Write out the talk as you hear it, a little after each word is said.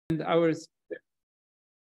And ours.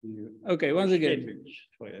 Okay, once again,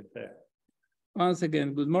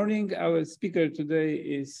 good morning. Our speaker today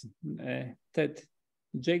is Ted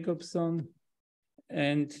Jacobson.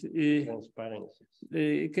 And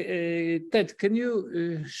Ted, can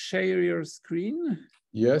you share your screen?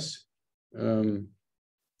 Yes.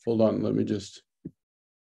 Hold on, let me just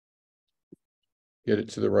get it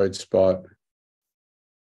to the right spot.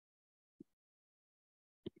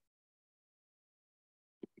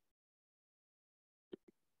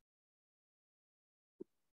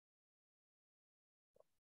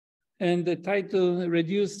 And the title,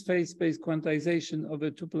 Reduced Phase-Space Quantization of a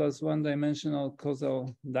 2+1 Dimensional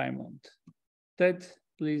Causal Diamond. Ted,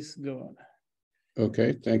 please go on.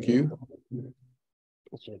 Okay, thank you.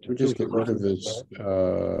 We'll just get rid of this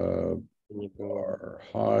bar,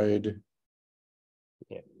 hide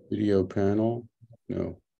video panel.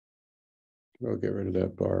 No, I'll get rid of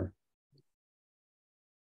that bar.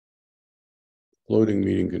 Loading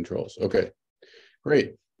meeting controls. Okay,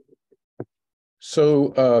 great.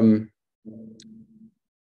 So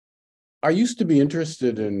I used to be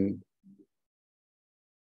interested in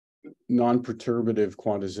non-perturbative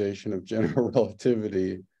quantization of general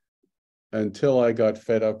relativity until I got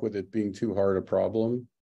fed up with it being too hard a problem.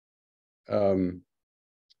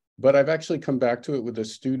 But I've actually come back to it with a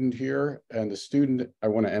student here, and the student I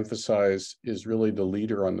want to emphasize is really the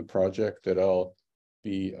leader on the project that I'll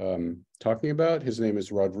be talking about. His name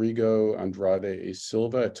is Rodrigo Andrade A.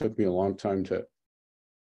 Silva. It took me a long time to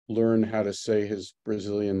learn how to say his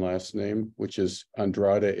Brazilian last name, which is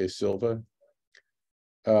Andrade A. Silva.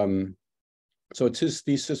 So it's his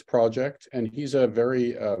thesis project, and he's a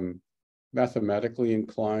very mathematically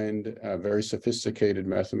inclined, very sophisticated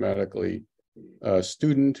mathematically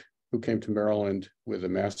student who came to Maryland with a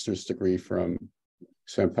master's degree from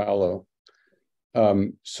Sao Paulo.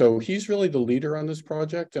 So he's really the leader on this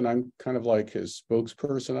project, and I'm kind of like his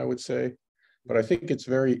spokesperson, I would say. But I think it's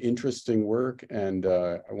very interesting work, and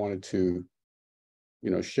I wanted to,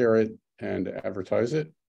 share it and advertise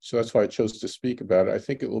it. So that's why I chose to speak about it. I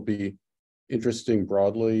think it will be interesting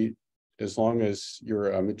broadly, as long as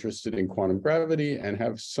you're interested in quantum gravity and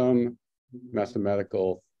have some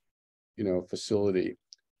mathematical, facility.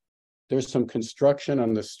 There's some construction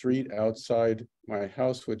on the street outside my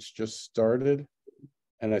house, which just started,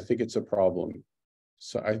 and I think it's a problem.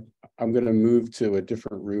 So I'm going to move to a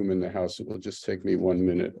different room in the house. It will just take me 1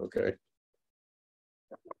 minute, okay?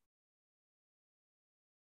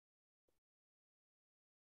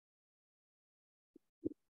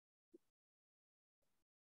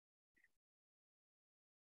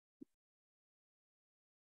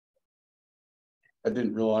 I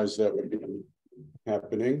didn't realize that would be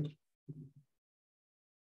happening.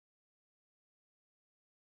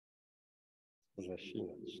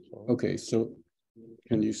 Okay, so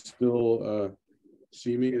can you still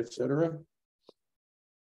see me, etc.?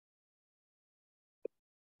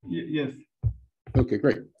 Yes. Okay,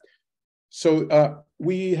 great. So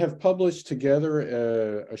we have published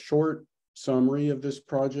together a short summary of this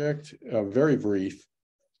project, very brief,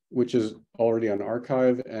 which is already on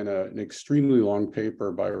archive, and an extremely long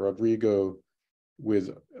paper by Rodrigo with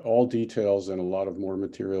all details, and a lot of more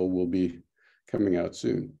material will be coming out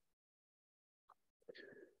soon.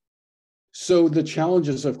 So the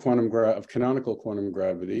challenges of canonical quantum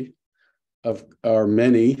gravity are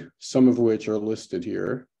many, some of which are listed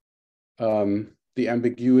here. The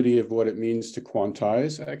ambiguity of what it means to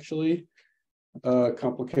quantize, actually, a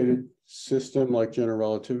complicated system like general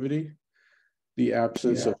relativity, the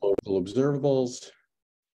absence of local observables,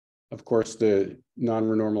 of course, the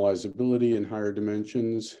non-renormalizability in higher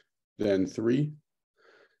dimensions than 3,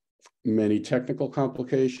 many technical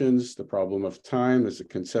complications, the problem of time is a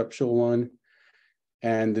conceptual one,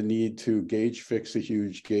 and the need to gauge fix a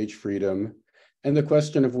huge gauge freedom, and the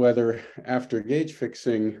question of whether after gauge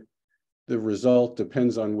fixing, the result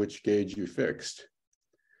depends on which gauge you fixed.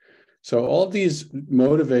 So all these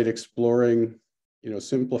motivate exploring,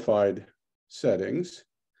 simplified settings,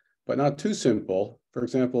 but not too simple. For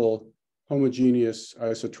example, homogeneous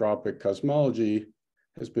isotropic cosmology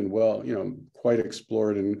has been quite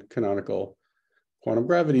explored in canonical quantum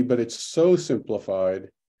gravity, but it's so simplified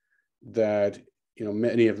that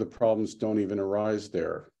many of the problems don't even arise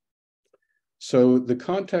there. So the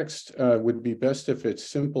context would be best if it's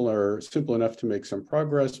simple enough to make some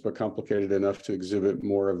progress, but complicated enough to exhibit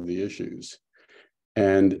more of the issues.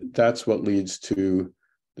 And that's what leads to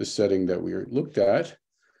the setting that we looked at,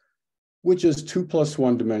 which is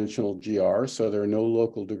 2+1 dimensional GR. So there are no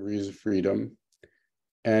local degrees of freedom.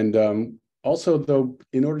 And also, though,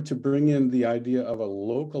 in order to bring in the idea of a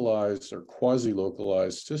localized or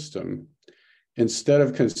quasi-localized system, instead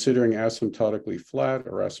of considering asymptotically flat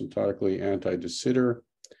or asymptotically anti-de Sitter,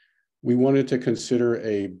 we wanted to consider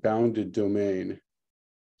a bounded domain.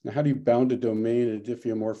 Now, how do you bound a domain in a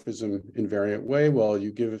diffeomorphism invariant way? Well,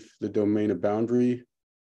 you give the domain a boundary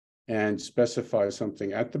and specify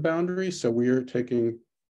something at the boundary. So we are taking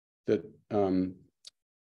the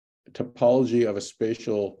topology of a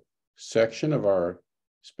spatial section of our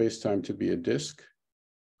spacetime to be a disk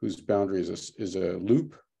whose boundary is a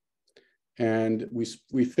loop. And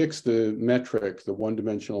we fix the metric, the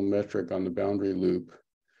one-dimensional metric on the boundary loop,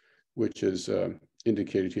 which is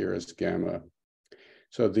indicated here as gamma.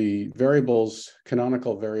 So the variables,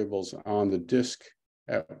 canonical variables on the disk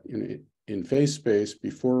in phase space,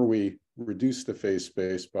 before we reduce the phase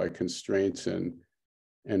space by constraints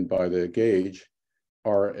and by the gauge,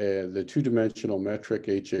 are the two-dimensional metric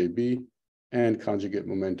HAB and conjugate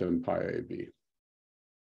momentum pi AB.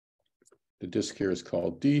 The disk here is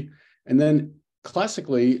called D. And then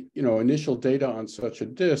classically, initial data on such a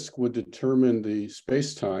disk would determine the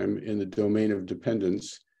space-time in the domain of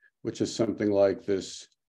dependence, which is something like this,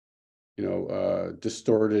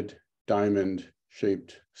 distorted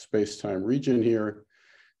diamond-shaped space-time region here.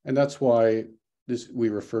 And that's why we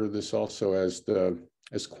refer to this also as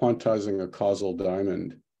quantizing a causal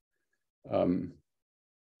diamond.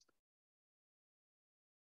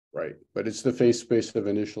 Right, but it's the phase space of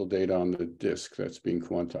initial data on the disk that's being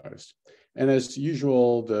quantized. And as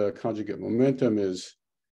usual, the conjugate momentum is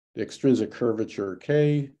the extrinsic curvature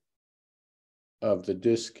K of the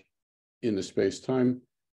disk in the space-time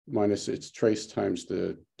minus its trace times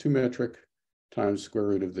the 2 metric times square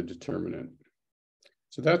root of the determinant.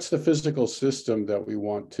 So that's the physical system that we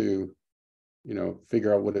want to,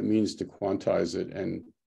 figure out what it means to quantize it and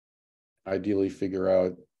ideally figure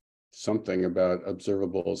out something about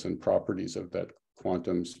observables and properties of that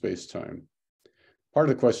quantum space-time. Part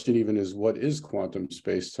of the question even is, what is quantum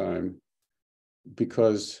space-time?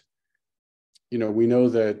 Because, we know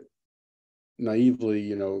that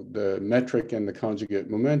naively, the metric and the conjugate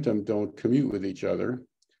momentum don't commute with each other.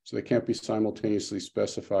 So they can't be simultaneously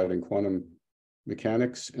specified in quantum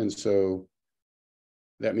mechanics. And so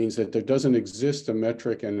that means that there doesn't exist a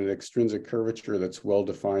metric and an extrinsic curvature that's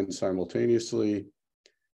well-defined simultaneously.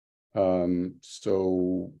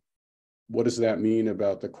 So what does that mean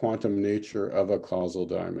about the quantum nature of a causal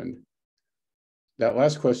diamond? That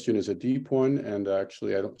last question is a deep one, and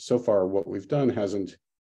actually, so far what we've done hasn't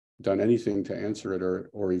done anything to answer it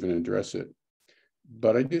or even address it.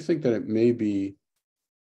 But I do think that it may be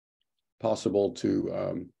possible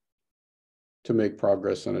to make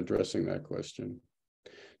progress on addressing that question.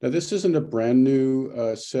 Now, this isn't a brand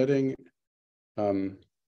new setting. We're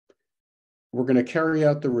going to carry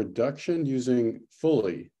out the reduction using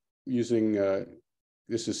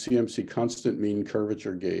this is CMC constant mean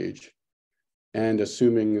curvature gauge, and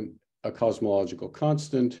assuming a cosmological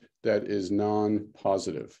constant that is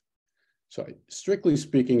non-positive. So strictly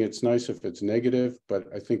speaking, it's nice if it's negative, but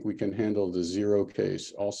I think we can handle the 0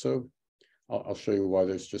 case also. I'll show you why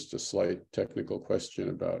there's just a slight technical question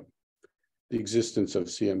about the existence of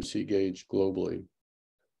CMC gauge globally.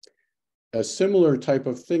 A similar type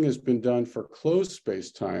of thing has been done for closed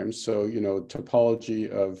space-time. So, topology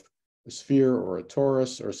of a sphere or a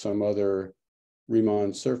torus or some other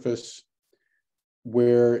Riemann surface,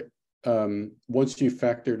 where once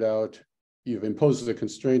you've imposed the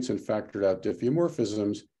constraints and factored out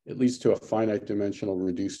diffeomorphisms, it leads to a finite dimensional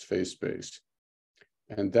reduced phase space.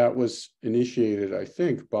 And that was initiated, I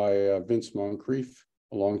think, by Vince Moncrief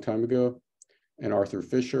a long time ago, and Arthur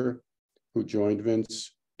Fisher, who joined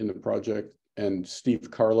Vince in the project, and Steve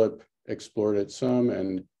Carlip explored it some,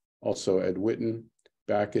 and also Ed Witten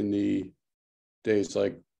back in the days,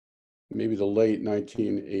 like maybe the late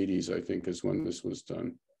 1980s, I think, is when this was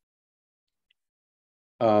done.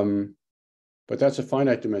 But that's a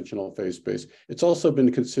finite dimensional phase space. It's also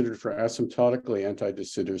been considered for asymptotically anti-de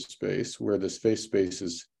Sitter space, where this phase space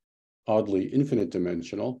is oddly infinite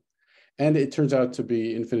dimensional. And it turns out to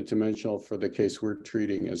be infinite dimensional for the case we're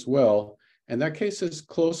treating as well. And that case is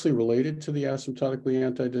closely related to the asymptotically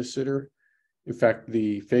anti-de Sitter. In fact,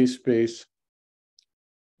 the phase space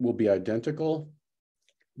will be identical,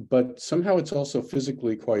 but somehow it's also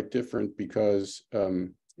physically quite different because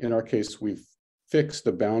in our case, we've fixed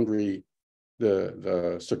the boundary,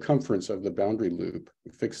 the circumference of the boundary loop.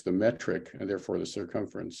 We fixed the metric and therefore the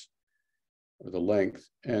circumference or the length.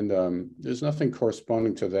 And there's nothing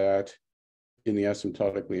corresponding to that in the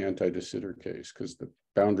asymptotically anti-de Sitter case, because the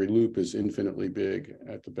boundary loop is infinitely big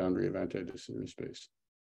at the boundary of anti-de Sitter space.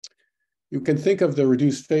 You can think of the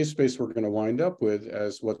reduced phase space we're going to wind up with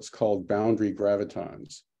as what's called boundary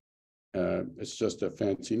gravitons. It's just a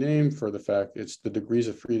fancy name for the fact it's the degrees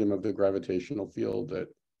of freedom of the gravitational field that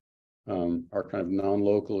are kind of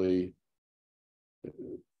non-locally,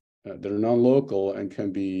 that are non-local and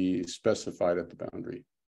can be specified at the boundary.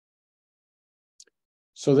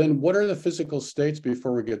 So then what are the physical states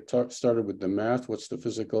before we get started with the math? What's the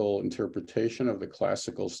physical interpretation of the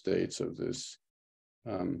classical states of this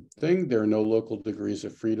thing? There are no local degrees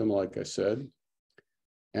of freedom, like I said.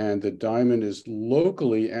 And the diamond is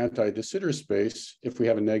locally anti-de Sitter space if we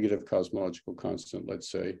have a negative cosmological constant, let's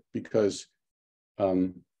say, because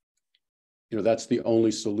that's the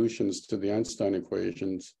only solutions to the Einstein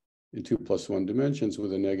equations in 2+1 dimensions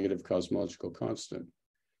with a negative cosmological constant.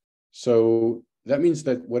 So that means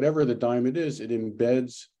that whatever the diamond is, it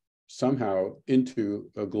embeds somehow into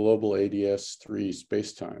a global ADS3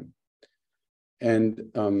 spacetime.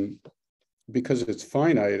 And because it's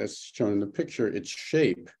finite, as shown in the picture, its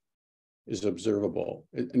shape is observable.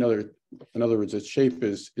 In other words, its shape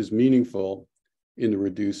is meaningful in the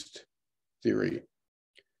reduced theory.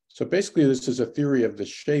 So basically, this is a theory of the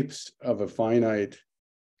shapes of a finite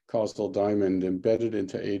causal diamond embedded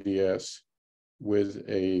into ADS with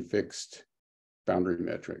a fixed boundary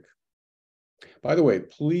metric. By the way,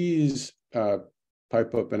 please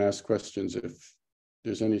pipe up and ask questions if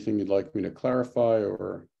there's anything you'd like me to clarify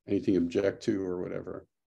or anything object to or whatever.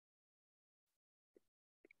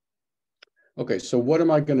 Okay, so what am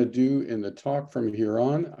I going to do in the talk from here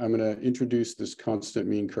on? I'm going to introduce this constant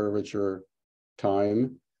mean curvature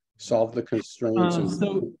time, solve the constraints.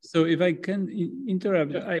 So if I can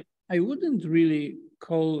interrupt, I wouldn't really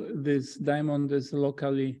call this diamond as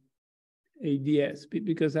locally ADS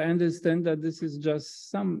because I understand that this is just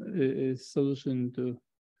some solution to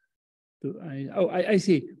I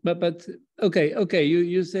see, but okay.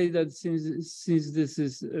 You say that since this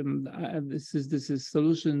is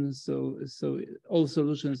solution, so all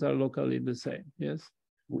solutions are locally the same. Yes.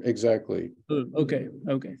 Exactly. Okay.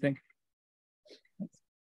 Thank you.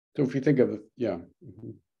 So if you think of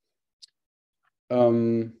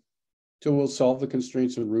so we'll solve the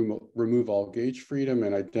constraints and remove all gauge freedom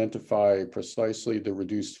and identify precisely the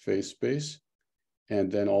reduced phase space,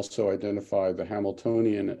 and then also identify the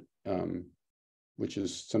Hamiltonian. Which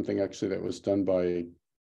is something actually that was done by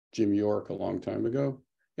Jim York a long time ago.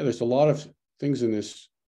 Yeah, there's a lot of things in this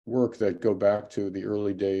work that go back to the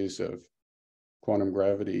early days of quantum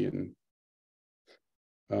gravity. And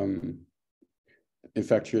in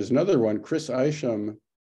fact, here's another one. Chris Isham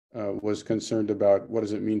was concerned about what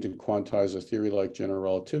does it mean to quantize a theory like general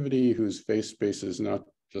relativity, whose phase space is not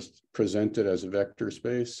just presented as a vector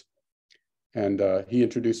space. And he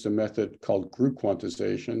introduced a method called group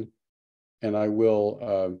quantization. And I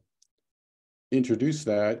will introduce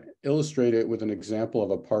that, illustrate it with an example of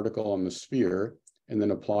a particle on the sphere, and then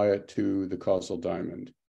apply it to the causal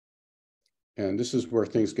diamond. And this is where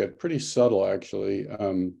things get pretty subtle, actually,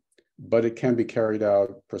 but it can be carried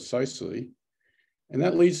out precisely. And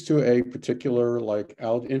that leads to a particular, like,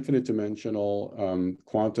 infinite dimensional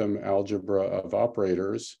quantum algebra of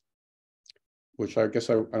operators, which I guess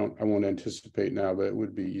I won't anticipate now, but it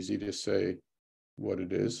would be easy to say what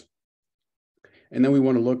it is. And then we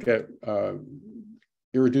want to look at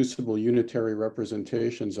irreducible unitary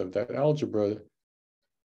representations of that algebra,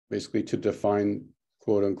 basically to define,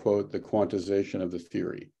 quote unquote, the quantization of the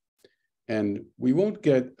theory. And we won't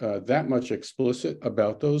get that much explicit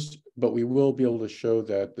about those, but we will be able to show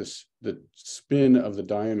that the spin of the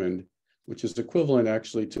diamond, which is equivalent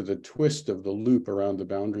actually to the twist of the loop around the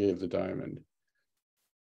boundary of the diamond,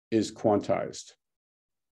 is quantized.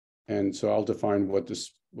 And so I'll define what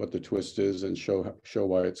the twist is and show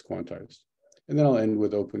why it's quantized. And then I'll end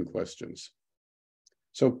with open questions.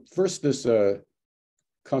 So first, this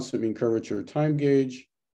constant mean curvature time gauge.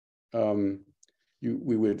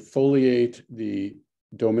 We would foliate the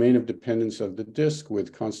domain of dependence of the disk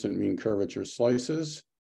with constant mean curvature slices.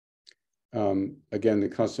 Again,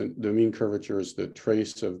 the mean curvature is the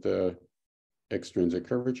trace of the extrinsic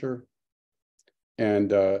curvature.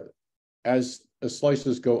 And as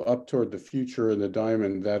slices go up toward the future in the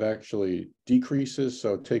diamond, that actually decreases.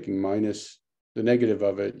 So taking minus the negative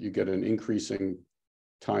of it, you get an increasing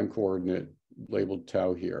time coordinate labeled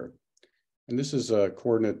tau here. And this is a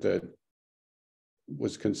coordinate that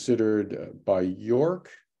was considered by York,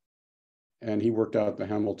 and he worked out the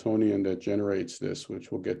Hamiltonian that generates this,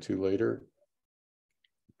 which we'll get to later.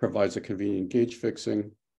 Provides a convenient gauge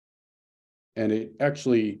fixing. And it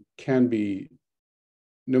actually can be,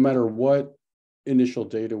 no matter what initial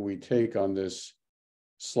data we take on this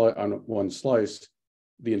on one slice,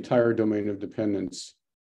 the entire domain of dependence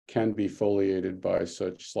can be foliated by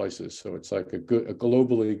such slices. So it's like a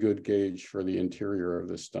globally good gauge for the interior of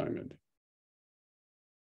this diamond.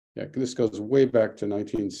 Yeah, this goes way back to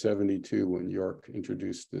 1972 when York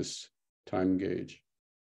introduced this time gauge.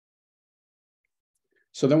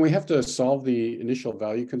 So then we have to solve the initial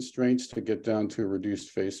value constraints to get down to a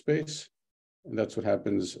reduced phase space. And that's what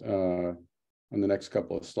happens on the next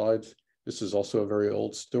couple of slides. This is also a very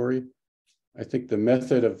old story. I think the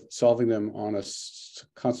method of solving them on a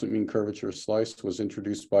constant mean curvature slice was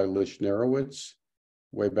introduced by Lish-Nerowitz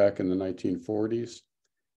way back in the 1940s.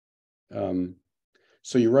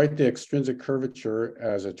 So you write the extrinsic curvature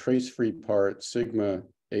as a trace-free part sigma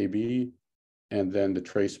AB, and then the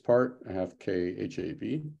trace part, a half K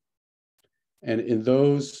HAB. And in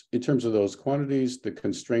terms of those quantities, the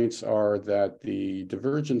constraints are that the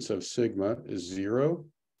divergence of sigma is 0,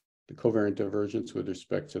 the covariant divergence with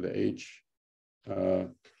respect to the H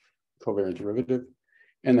covariant derivative,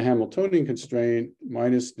 and the Hamiltonian constraint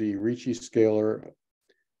minus the Ricci scalar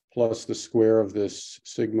plus the square of this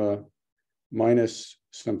sigma minus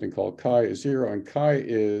something called chi is 0, and chi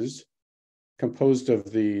is composed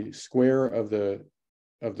of the square of the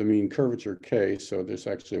mean curvature k, so there's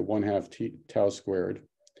actually a 1/2 tau squared,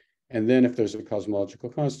 and then if there's a cosmological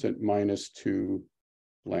constant, minus 2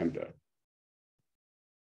 lambda.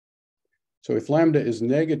 So if lambda is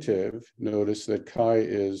negative, notice that chi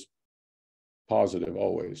is positive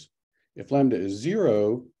always. If lambda is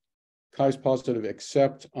 0, chi is positive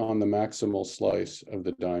except on the maximal slice of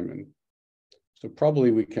the diamond. So probably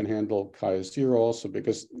we can handle chi as 0 also,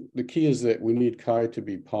 because the key is that we need chi to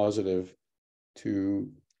be positive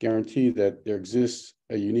to guarantee that there exists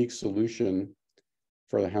a unique solution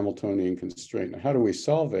for the Hamiltonian constraint. Now, how do we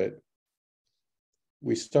solve it?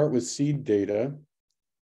 We start with seed data,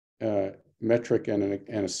 metric and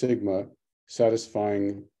a sigma,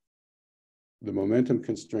 satisfying the momentum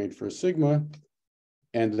constraint for sigma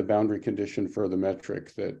and the boundary condition for the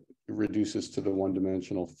metric that reduces to the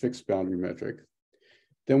one-dimensional fixed boundary metric.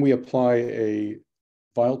 Then we apply a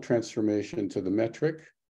Weyl transformation to the metric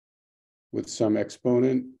with some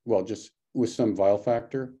exponent, well, just with some Weyl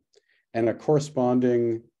factor, and a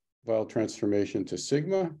corresponding Weyl transformation to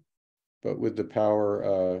sigma, but with the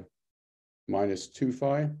power minus 2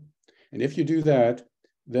 phi. And if you do that,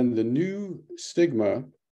 then the new sigma,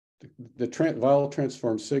 the Weyl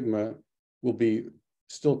transformed sigma, will be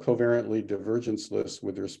still covariantly divergenceless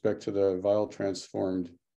with respect to the Weyl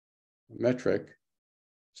transformed metric.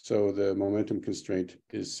 So the momentum constraint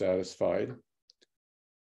is satisfied.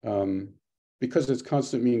 Because it's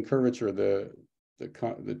constant mean curvature,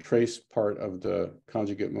 the trace part of the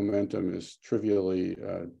conjugate momentum is trivially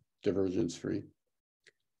divergence free.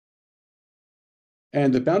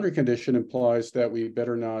 And the boundary condition implies that we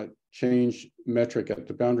better not change metric at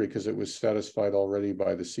the boundary because it was satisfied already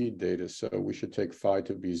by the seed data. So we should take phi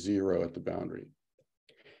to be 0 at the boundary.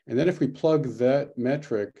 And then if we plug that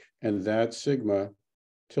metric and that sigma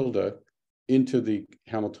tilde into the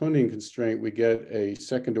Hamiltonian constraint, we get a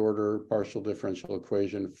second order partial differential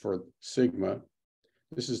equation for sigma.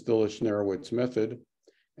 This is the Lish-Nerowitz method.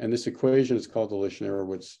 And this equation is called the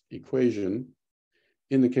Lish-Nerowitz equation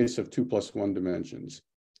in the case of 2 + 1 dimensions.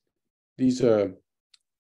 These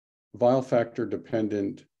Weyl factor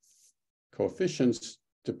dependent coefficients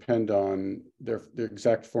depend on their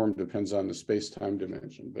exact form depends on the space-time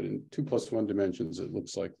dimension. But in 2 + 1 dimensions, it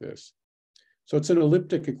looks like this. So it's an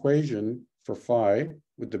elliptic equation for phi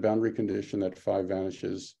with the boundary condition that phi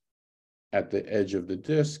vanishes at the edge of the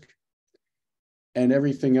disk. And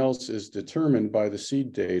everything else is determined by the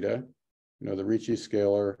seed data, the Ricci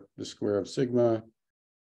scalar, the square of sigma.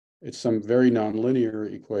 It's some very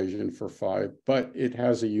nonlinear equation for phi, but it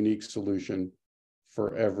has a unique solution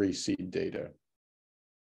for every seed data.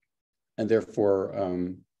 And therefore,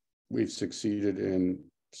 we've succeeded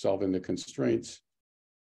in solving the constraints,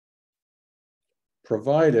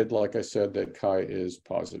 provided, like I said, that chi is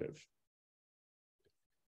positive.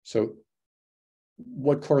 So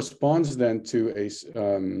what corresponds then to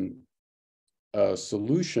a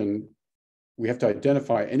solution, we have to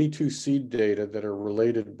identify any two seed data that are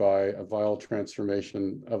related by a Weyl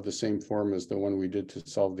transformation of the same form as the one we did to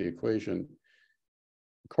solve the equation,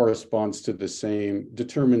 corresponds to the same,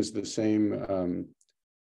 determines the same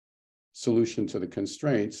solution to the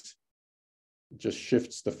constraints, just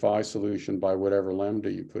shifts the phi solution by whatever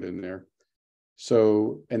lambda you put in there.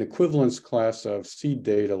 So an equivalence class of seed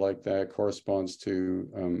data like that corresponds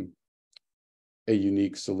to a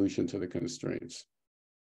unique solution to the constraints.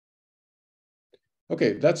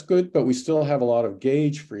 Okay, that's good, but we still have a lot of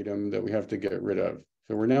gauge freedom that we have to get rid of.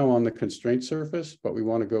 So we're now on the constraint surface, but we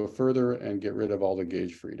want to go further and get rid of all the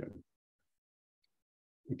gauge freedom.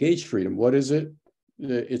 Gauge freedom, what is it?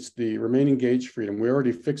 It's the remaining gauge freedom. We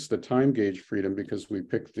already fixed the time gauge freedom because we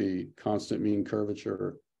picked the constant mean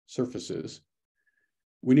curvature surfaces,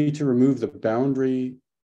 we need to remove the boundary,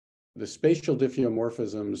 the spatial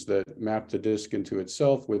diffeomorphisms that map the disk into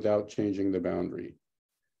itself without changing the boundary.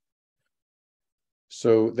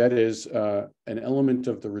 So that is an element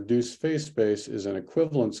of the reduced phase space is an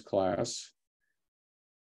equivalence class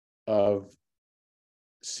of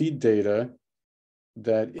seed data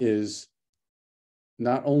that is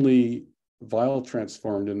not only Weyl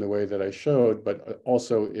transformed in the way that I showed, but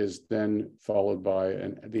also is then followed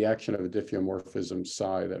by the action of a diffeomorphism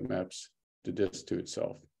psi that maps the disk to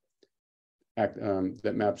itself,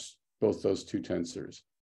 that maps both those two tensors.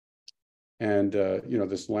 And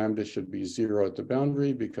this lambda should be 0 at the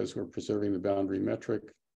boundary because we're preserving the boundary metric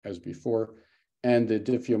as before. And the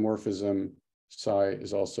diffeomorphism psi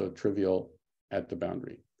is also trivial at the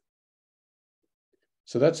boundary.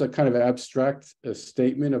 So that's a kind of abstract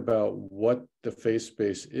statement about what the phase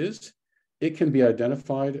space is. It can be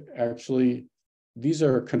identified. Actually, these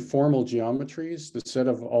are conformal geometries, the set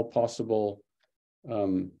of all possible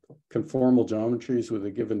conformal geometries with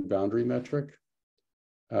a given boundary metric.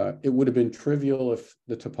 It would have been trivial if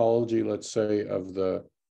the topology, let's say, of the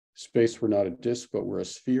space were not a disk, but were a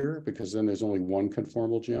sphere, because then there's only one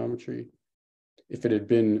conformal geometry. If it had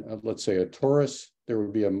been, let's say, a torus, there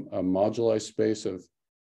would be a moduli space of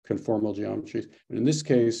conformal geometries. And in this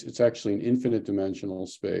case, it's actually an infinite dimensional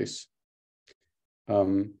space.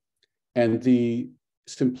 And the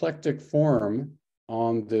symplectic form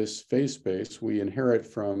on this phase space, we inherit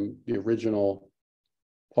from the original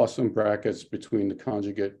Poisson brackets between the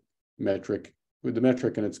conjugate metric, with the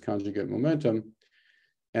metric and its conjugate momentum.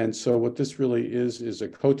 And so what this really is a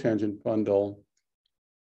cotangent bundle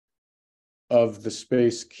of the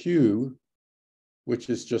space Q, which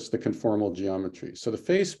is just the conformal geometry. So the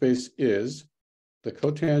phase space is the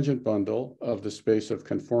cotangent bundle of the space of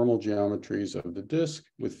conformal geometries of the disk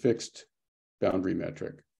with fixed boundary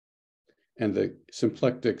metric. And the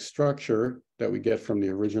symplectic structure that we get from the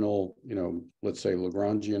original, let's say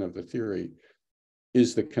Lagrangian of the theory,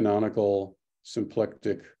 is the canonical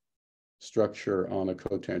symplectic structure on a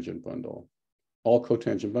cotangent bundle. All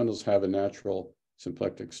cotangent bundles have a natural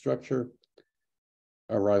symplectic structure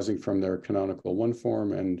arising from their canonical one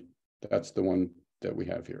form, and that's the one that we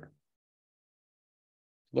have here.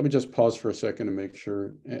 Let me just pause for a second to make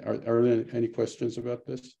sure. Are there any questions about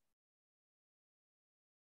this?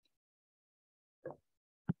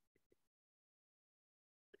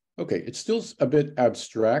 Okay, it's still a bit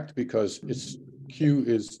abstract because it's Q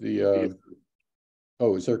is the,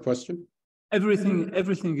 oh, is there a question?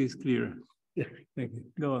 Everything is clear. Yeah, thank you.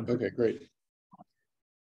 Go on. Okay, great.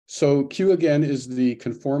 So Q again is the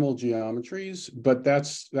conformal geometries, but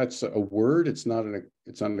that's a word. It's not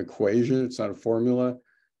an equation. It's not a formula.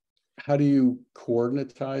 How do you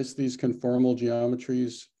coordinatize these conformal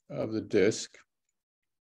geometries of the disk?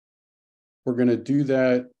 We're going to do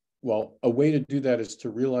that. Well, a way to do that is to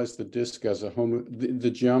realize the disk as the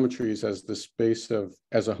geometries as the space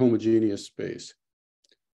as a homogeneous space.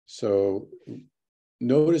 So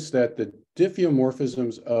notice that the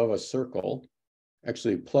diffeomorphisms of a circle,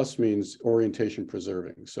 actually plus means orientation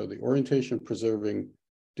preserving. So the orientation preserving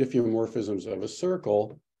diffeomorphisms of a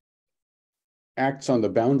circle acts on the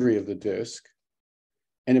boundary of the disk.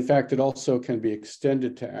 And in fact, it also can be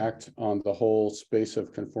extended to act on the whole space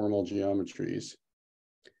of conformal geometries.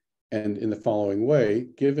 And in the following way,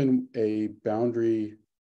 given a boundary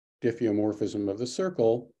diffeomorphism of the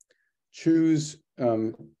circle, choose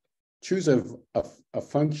a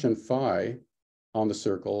function phi on the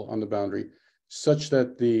circle, on the boundary, such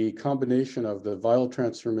that the combination of the Weyl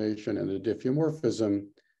transformation and the diffeomorphism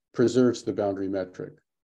preserves the boundary metric.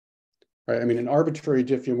 Right? I mean, an arbitrary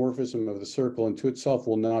diffeomorphism of the circle into itself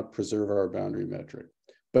will not preserve our boundary metric.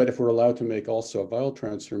 But if we're allowed to make also a Weyl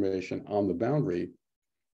transformation on the boundary,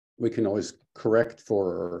 we can always correct for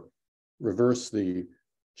or reverse the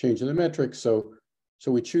change in the metric. So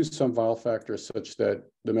we choose some Weyl factor such that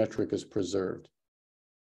the metric is preserved.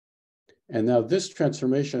 And now this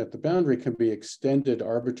transformation at the boundary can be extended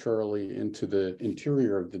arbitrarily into the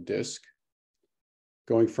interior of the disk,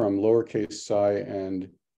 going from lowercase psi and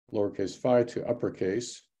lowercase phi to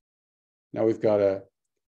uppercase. Now we've got a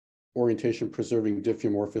orientation preserving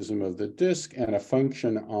diffeomorphism of the disk and a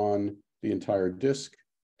function on the entire disk.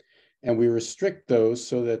 And we restrict those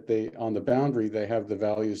so that on the boundary, they have the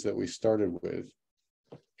values that we started with.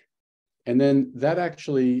 And then that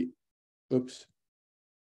actually,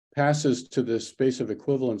 passes to the space of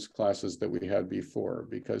equivalence classes that we had before,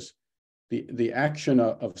 because the action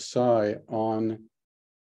of psi on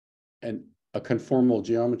a conformal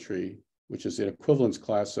geometry, which is an equivalence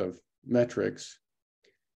class of metrics,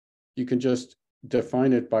 you can just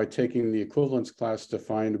define it by taking the equivalence class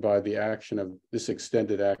defined by the action of this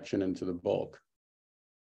extended action into the bulk.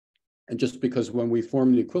 And just because when we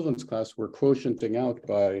form the equivalence class, we're quotienting out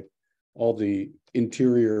by all the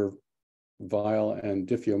interior Weil and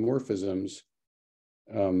diffeomorphisms,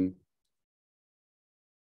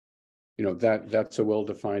 that's a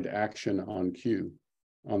well-defined action on Q,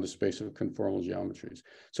 on the space of conformal geometries.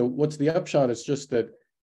 So what's the upshot? It's just that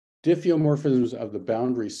diffeomorphisms of the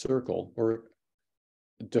boundary circle or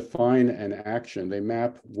define an action. They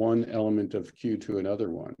map one element of Q to another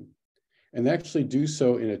one. And they actually do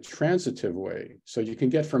so in a transitive way. So you can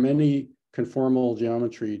get from any conformal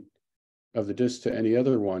geometry of the disk to any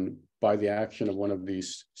other one by the action of one of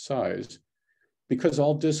these psi's. Because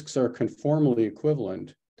all disks are conformally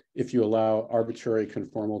equivalent, if you allow arbitrary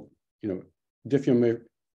conformal,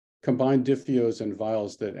 combined diffeos and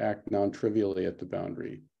Weils that act non-trivially at the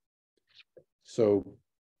boundary. So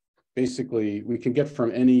basically, we can get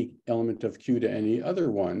from any element of Q to any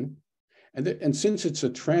other one. And since it's a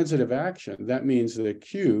transitive action, that means that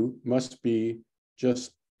Q must be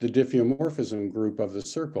just the diffeomorphism group of the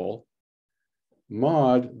circle,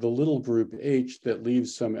 mod the little group H that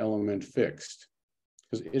leaves some element fixed.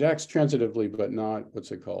 Because it acts transitively, but not,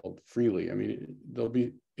 freely. I mean,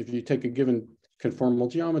 if you take a given conformal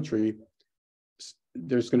geometry,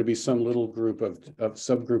 there's going to be some little group of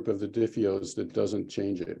subgroup of the diffeos that doesn't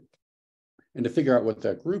change it. And to figure out what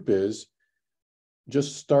that group is,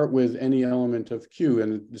 just start with any element of Q,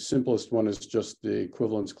 and the simplest one is just the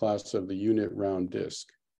equivalence class of the unit round disk.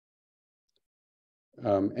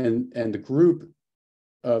 And the group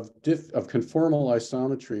of conformal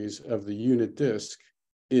isometries of the unit disk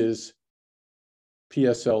is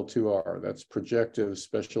PSL2R. That's projective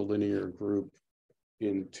special linear group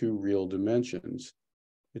in 2 real dimensions.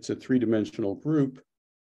 It's a 3-dimensional group,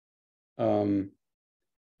 and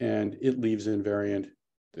it leaves invariant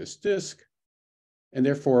this disk. And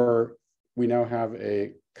therefore, we now have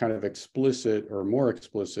a kind of explicit or more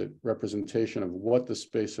explicit representation of what the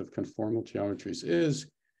space of conformal geometries is.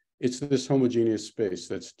 It's this homogeneous space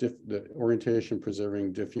that's the orientation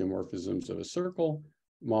preserving diffeomorphisms of a circle,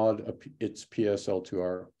 mod its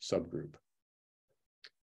PSL2R subgroup.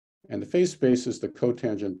 And the phase space is the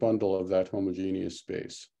cotangent bundle of that homogeneous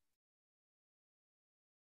space.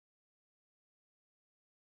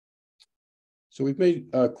 So we've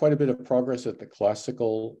made quite a bit of progress at the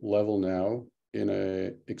classical level now in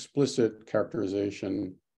an explicit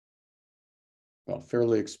characterization, well,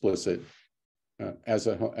 fairly explicit, as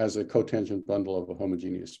a cotangent bundle of a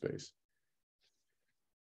homogeneous space.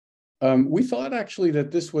 We thought actually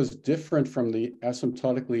that this was different from the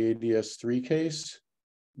asymptotically ADS3 case,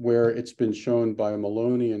 where it's been shown by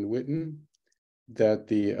Maloney and Witten that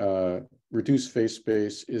the reduced phase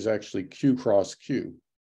space is actually Q cross Q,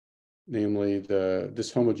 namely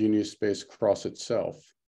this homogeneous space cross itself.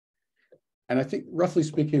 And I think roughly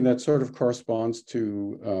speaking, that sort of corresponds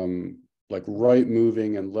to like right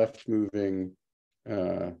moving and left moving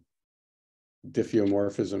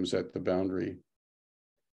diffeomorphisms at the boundary.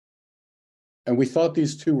 And we thought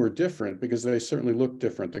these two were different because they certainly look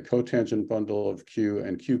different, the cotangent bundle of Q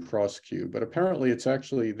and Q cross Q, but apparently it's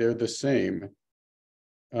actually, they're the same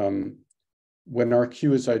when our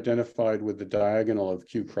Q is identified with the diagonal of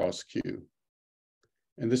Q cross Q.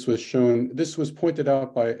 And this was pointed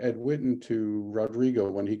out by Ed Witten to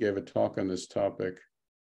Rodrigo when he gave a talk on this topic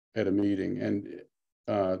at a meeting. And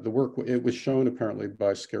it was shown apparently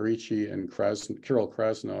by Scarici and Kirill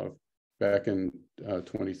Krasnov back in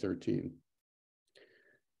 2013.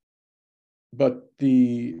 But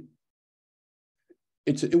it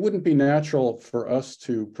wouldn't be natural for us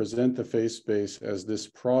to present the phase space as this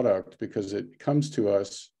product because it comes to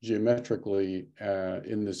us geometrically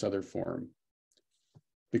in this other form.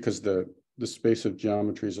 Because the space of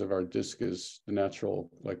geometries of our disk is the natural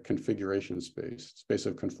configuration space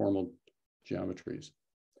of conformal geometries.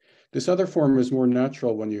 This other form is more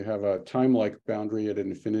natural when you have a time-like boundary at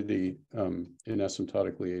infinity in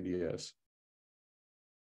asymptotically ADS.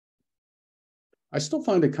 I still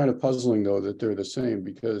find it kind of puzzling, though, that they're the same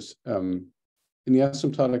because in the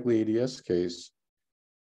asymptotically ADS case,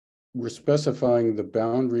 we're specifying the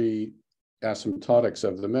boundary asymptotics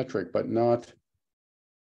of the metric, but not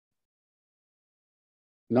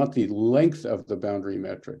the length of the boundary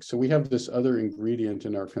metric. So we have this other ingredient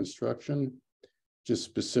in our construction, just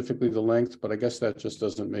specifically the length, but I guess that just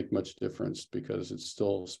doesn't make much difference because it's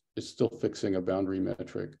still fixing a boundary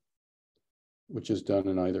metric, which is done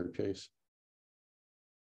in either case.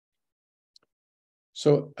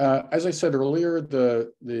 So as I said earlier,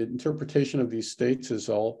 the interpretation of these states is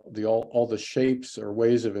all the shapes or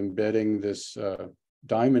ways of embedding this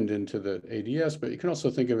diamond into the ADS, but you can also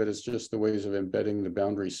think of it as just the ways of embedding the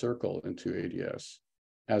boundary circle into ADS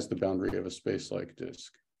as the boundary of a space-like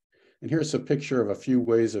disk. And here's a picture of a few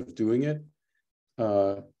ways of doing it.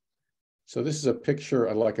 So this is a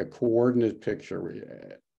picture, like a coordinate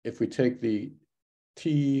picture. If we take the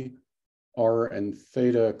T, R, and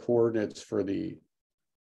theta coordinates for the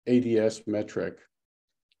ADS metric,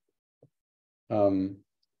 and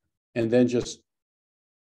then just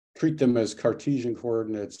treat them as Cartesian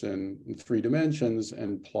coordinates in 3 dimensions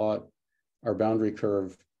and plot our boundary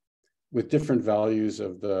curve with different values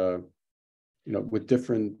of the, with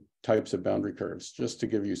different types of boundary curves, just to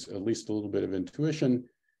give you at least a little bit of intuition.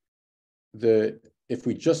 If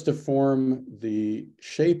we just deform the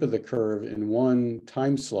shape of the curve in one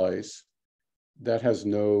time slice, that has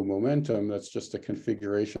no momentum, that's just a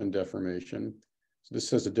configuration deformation. So this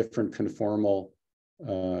has a different conformal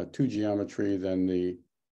to geometry than the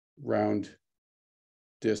round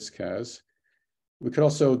disk has. We could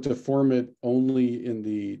also deform it only in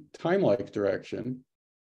the time-like direction,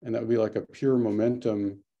 and that would be like a pure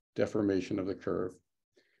momentum deformation of the curve.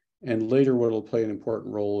 And later, what will play an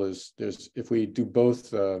important role is if we do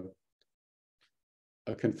both a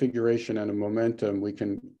configuration and a momentum, we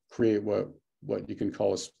can create what you can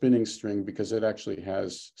call a spinning string, because it actually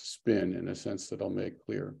has spin in a sense that I'll make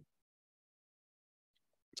clear.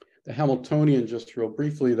 The Hamiltonian, just real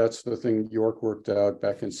briefly, that's the thing York worked out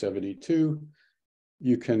back in '72.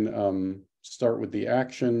 You can start with the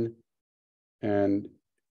action and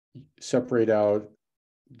separate out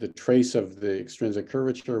the trace of the extrinsic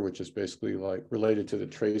curvature, which is basically like related to the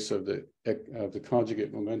trace of the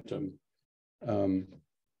conjugate momentum.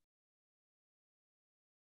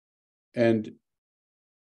 And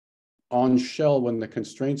on shell, when the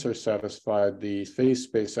constraints are satisfied, the phase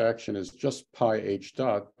space action is just pi h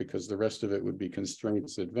dot, because the rest of it would be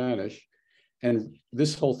constraints that vanish. And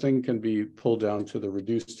this whole thing can be pulled down to the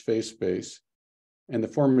reduced phase space. And the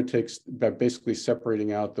formula takes by basically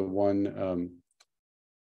separating out the one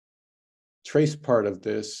trace part of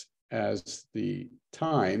this as the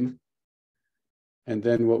time. And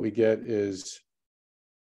then what we get is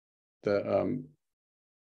the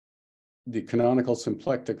canonical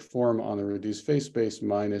symplectic form on the reduced phase space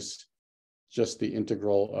minus just the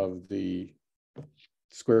integral of the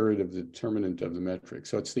square root of the determinant of the metric.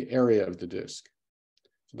 So it's the area of the disk.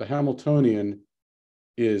 So the Hamiltonian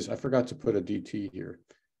is, I forgot to put a dt here.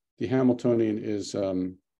 The Hamiltonian is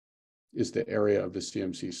the area of the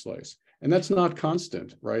CMC slice. And that's not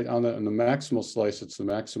constant, right? On the maximal slice, it's the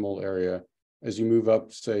maximal area. As you move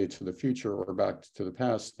up, say, to the future or back to the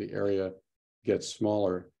past, the area gets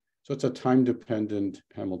smaller. So it's a time-dependent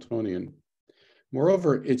Hamiltonian.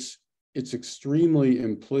 Moreover, it's extremely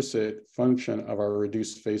implicit function of our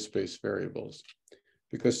reduced phase space variables.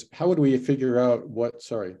 Because how would we figure out what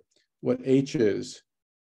H is,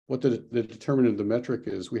 what the determinant of the metric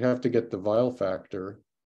is? We have to get the Weil factor.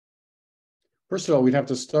 First of all, we'd have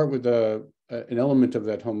to start with an element of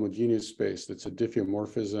that homogeneous space that's a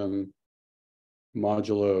diffeomorphism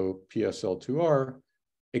modulo PSL2R,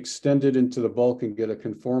 extend it into the bulk and get a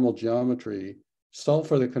conformal geometry, solve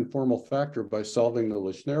for the conformal factor by solving the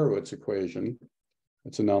Lishnerowitz equation.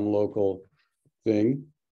 It's a non-local thing.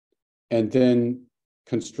 And then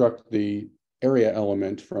construct the area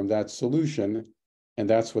element from that solution. And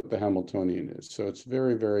that's what the Hamiltonian is. So it's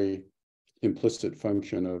very, very implicit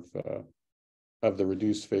function of the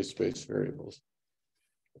reduced phase space variables.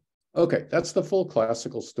 Okay, that's the full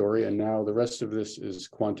classical story. And now the rest of this is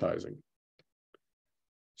quantizing.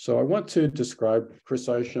 So I want to describe Chris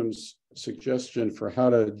Isham's suggestion for how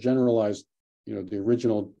to generalize, the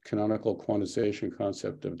original canonical quantization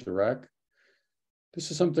concept of Dirac. This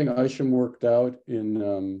is something Isham worked out in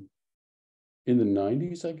the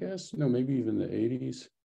 90s, I guess. No, maybe even the 80s.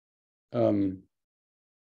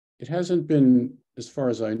 It hasn't been, as far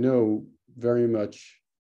as I know, very much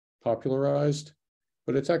popularized,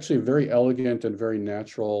 but it's actually a very elegant and very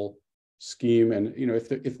natural scheme. And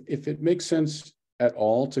if it makes sense at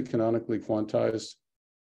all to canonically quantize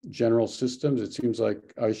general systems, it seems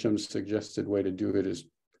like Isham's suggested way to do it is,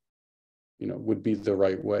 would be the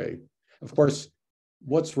right way. Of course,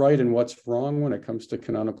 what's right and what's wrong when it comes to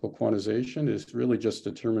canonical quantization is really just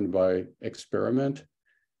determined by experiment,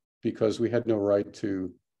 because we had no right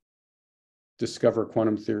to discover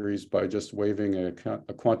quantum theories by just waving a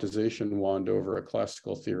quantization wand over a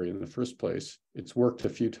classical theory in the first place. It's worked a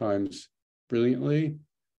few times brilliantly,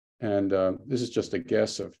 and this is just a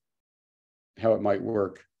guess of how it might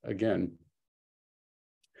work again.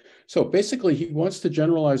 So basically, he wants to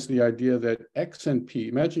generalize the idea that X and P,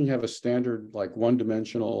 imagine you have a standard like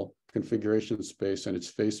one-dimensional configuration space, and its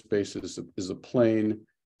phase space is a plane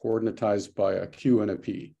coordinatized by a Q and a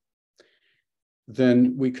P.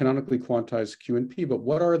 Then we canonically quantize Q and P, but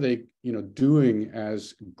what are they, doing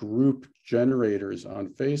as group generators on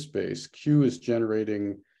phase space? Q is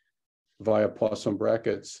generating via Poisson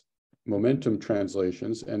brackets momentum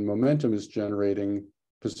translations, and momentum is generating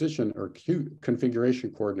position or Q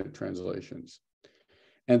configuration coordinate translations.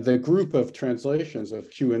 And the group of translations of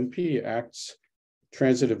Q and P acts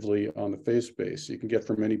transitively on the phase space. You can get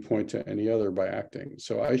from any point to any other by acting.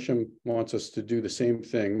 So Isham wants us to do the same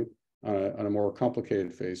thing on a more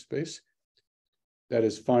complicated phase space. That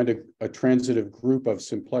is, find a transitive group of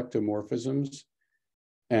symplectomorphisms.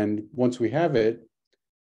 And once we have it,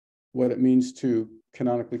 what it means to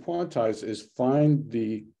canonically quantize is find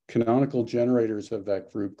the canonical generators of that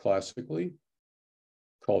group classically,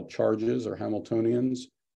 called charges or Hamiltonians,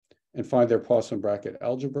 and find their Poisson bracket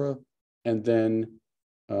algebra, and then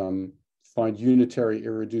find unitary,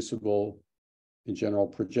 irreducible, in general,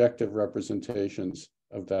 projective representations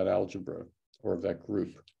of that algebra or of that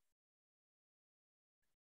group.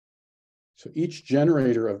 So each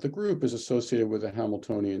generator of the group is associated with a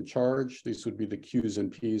Hamiltonian charge. These would be the Q's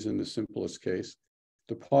and P's in the simplest case.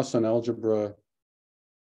 The Poisson algebra,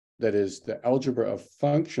 that is the algebra of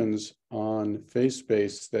functions on phase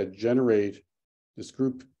space that generate this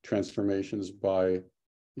group transformations by,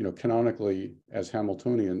 canonically as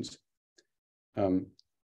Hamiltonians,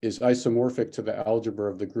 is isomorphic to the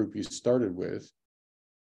algebra of the group you started with,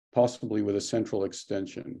 possibly with a central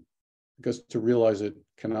extension. Because to realize it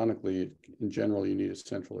canonically, in general, you need a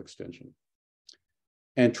central extension.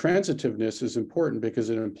 And transitiveness is important because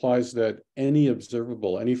it implies that any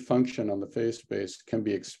observable, any function on the phase space can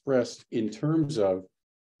be expressed in terms of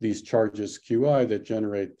these charges Qi that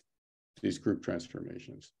generate these group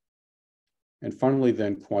transformations. And finally,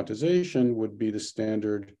 then quantization would be the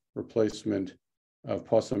standard replacement of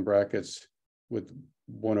Poisson brackets with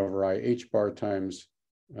 1 over I h bar times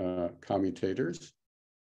commutators.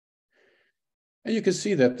 And you can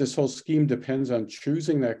see that this whole scheme depends on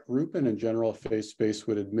choosing that group, and in general, phase space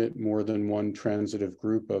would admit more than one transitive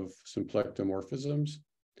group of symplectomorphisms.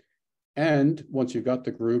 And once you've got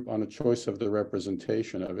the group, on a choice of the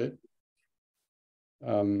representation of it.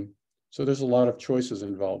 So there's a lot of choices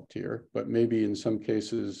involved here, but maybe in some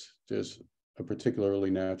cases, there's a particularly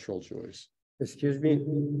natural choice. Excuse me,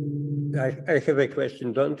 I have a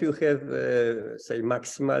question. Don't you have, say,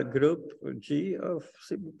 maximal group G of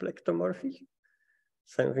symplectomorphy?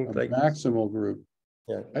 Something like maximal group.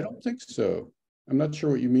 Yeah. I don't think so. I'm not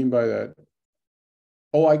sure what you mean by that.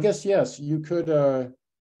 Oh, I guess, yes, you could,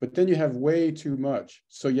 but then you have way too much.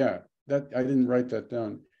 So yeah, that I didn't write that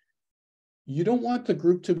down. You don't want the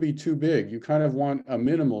group to be too big. You kind of want a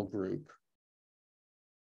minimal group.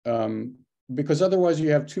 Because otherwise you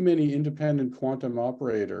have too many independent quantum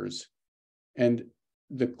operators, and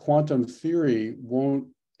the quantum theory won't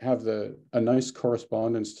have a nice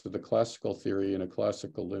correspondence to the classical theory in a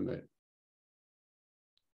classical limit.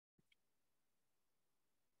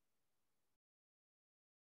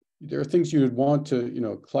 There are things you would want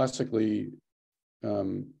to, classically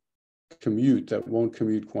commute that won't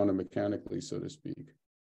commute quantum mechanically, so to speak.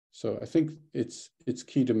 So I think it's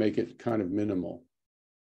key to make it kind of minimal.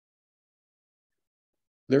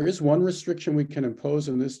 There is one restriction we can impose,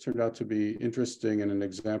 and this turned out to be interesting in an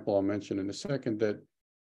example I'll mention in a second, that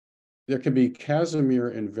there can be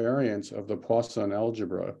Casimir invariants of the Poisson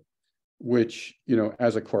algebra, which,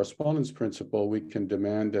 as a correspondence principle, we can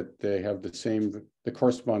demand that they have the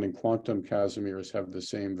corresponding quantum Casimirs have the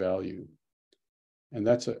same value. And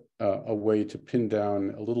that's a way to pin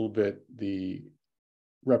down a little bit the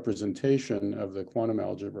representation of the quantum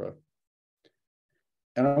algebra.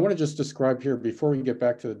 And I want to just describe here, before we get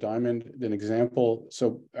back to the diamond, an example.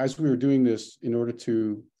 So as we were doing this, in order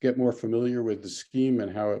to get more familiar with the scheme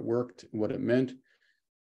and how it worked and what it meant,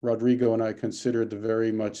 Rodrigo and I considered the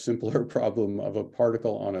very much simpler problem of a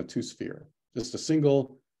particle on a two-sphere. Just a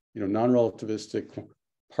single, non-relativistic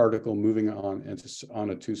particle moving on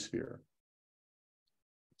a two-sphere.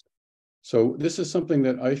 So this is something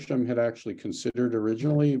that Isham had actually considered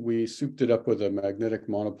originally. We souped it up with a magnetic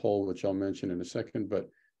monopole, which I'll mention in a second, but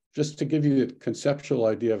just to give you a conceptual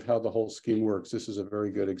idea of how the whole scheme works, this is a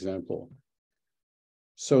very good example.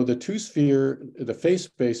 So the two-sphere, the phase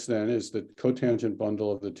space then is the cotangent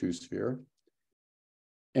bundle of the two-sphere.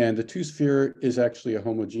 And the two-sphere is actually a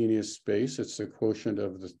homogeneous space. It's the quotient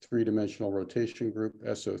of the three-dimensional rotation group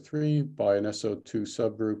SO3 by an SO2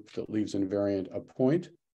 subgroup that leaves invariant a point.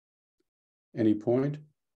 Any point.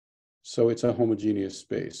 So it's a homogeneous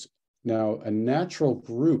space. Now, a natural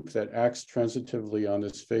group that acts transitively on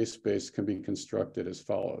this phase space can be constructed as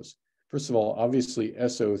follows. First of all, obviously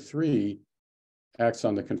SO3 acts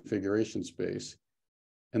on the configuration space,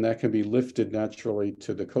 and that can be lifted naturally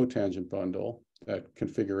to the cotangent bundle, that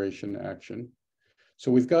configuration action.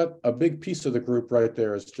 So we've got a big piece of the group right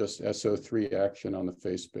there is just SO3 action on the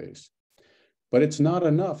phase space. But it's not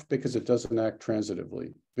enough because it doesn't act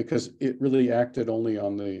transitively, because it really acted only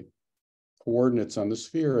on the coordinates on the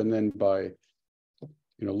sphere, and then by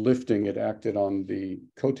lifting, it acted on the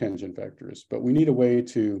cotangent vectors. But we need a way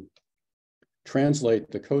to translate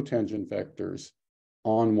the cotangent vectors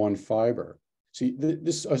on one fiber. See,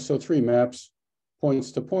 this SO3 maps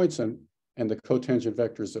points to points and the cotangent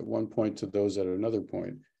vectors at one point to those at another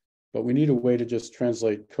point. But we need a way to just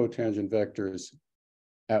translate cotangent vectors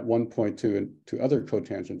at one point to other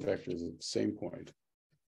cotangent vectors at the same point.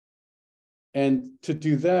 And to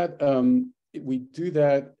do that, we do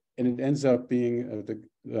that, and it ends up being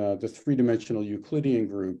the three-dimensional Euclidean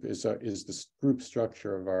group is the group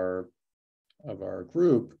structure of our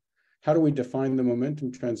group. How do we define the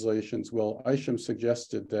momentum translations? Well, Isham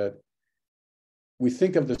suggested that we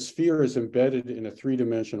think of the sphere as embedded in a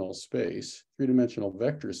three-dimensional space, three-dimensional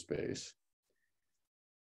vector space,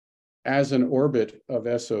 as an orbit of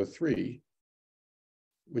SO3,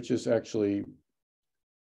 which is actually,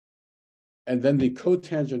 and then the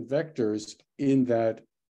cotangent vectors in that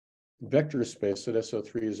vector space that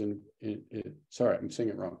SO3 is in sorry, I'm saying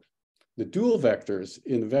it wrong. The dual vectors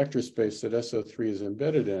in the vector space that SO3 is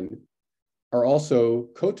embedded in are also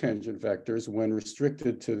cotangent vectors when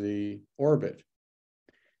restricted to the orbit.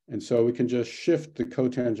 And so we can just shift the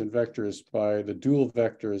cotangent vectors by the dual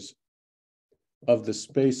vectors of the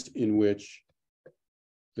space in which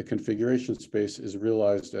the configuration space is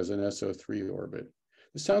realized as an SO3 orbit.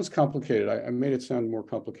 This sounds complicated. I made it sound more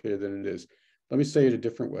complicated than it is. Let me say it a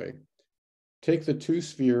different way. Take the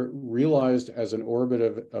two-sphere realized as an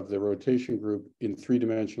orbit of the rotation group in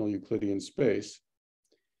three-dimensional Euclidean space.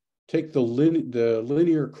 Take the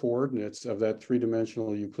linear coordinates of that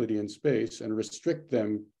three-dimensional Euclidean space and restrict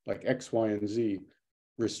them, like X, Y, and Z,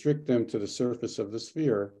 restrict them to the surface of the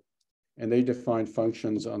sphere, and they define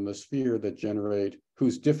functions on the sphere that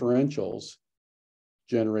whose differentials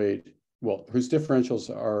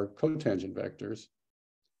are cotangent vectors,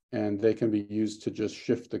 and they can be used to just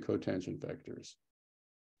shift the cotangent vectors.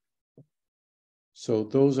 So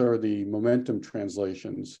those are the momentum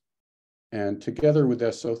translations. And together with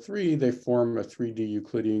SO3, they form a 3D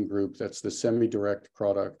Euclidean group that's the semi-direct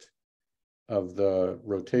product of the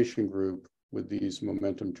rotation group with these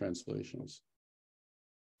momentum translations.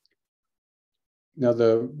 Now,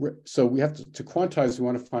 so we have to quantize, we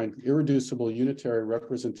want to find irreducible unitary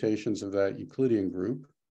representations of that Euclidean group.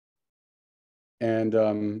 And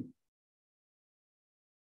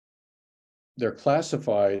they're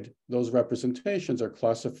classified, those representations are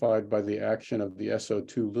classified by the action of the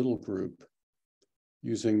SO2 little group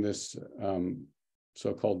using this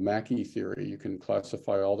so-called Mackey theory. You can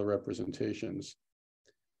classify all the representations.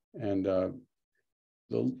 And the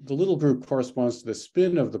little group corresponds to the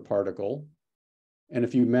spin of the particle. And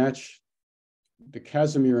if you match the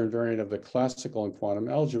Casimir invariant of the classical and quantum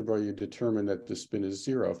algebra, you determine that the spin is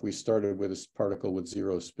zero if we started with a particle with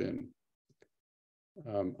zero spin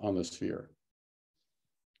on the sphere.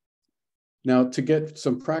 Now, to get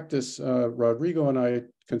some practice, Rodrigo and I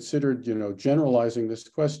considered, generalizing this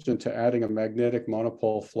question to adding a magnetic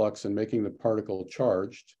monopole flux and making the particle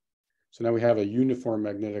charged. So now we have a uniform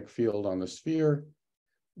magnetic field on the sphere.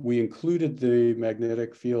 We included the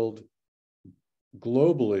magnetic field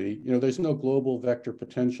globally. There's no global vector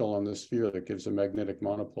potential on the sphere that gives a magnetic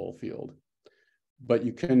monopole field, but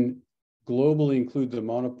you can globally include the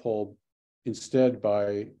monopole instead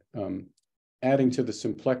by adding to the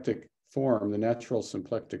symplectic form, the natural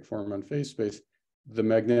symplectic form on phase space, the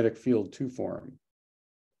magnetic field 2 form.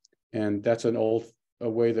 And that's a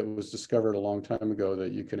way that was discovered a long time ago,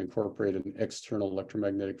 that you can incorporate an external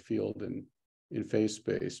electromagnetic field in phase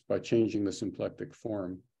space by changing the symplectic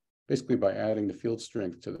form, basically by adding the field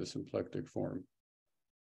strength to the symplectic form.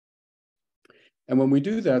 And when we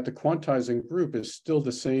do that, the quantizing group is still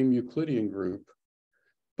the same Euclidean group,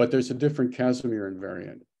 but there's a different Casimir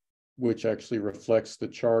invariant, which actually reflects the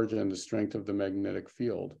charge and the strength of the magnetic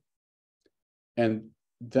field. And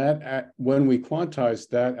that, when we quantize,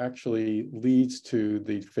 that actually leads to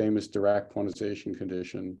the famous Dirac quantization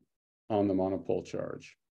condition on the monopole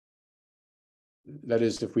charge. That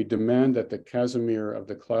is, if we demand that the Casimir of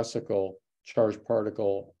the classical charged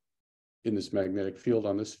particle in this magnetic field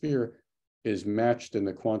on the sphere is matched in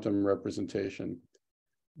the quantum representation,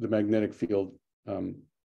 the magnetic field,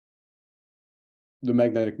 the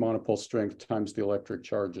magnetic monopole strength times the electric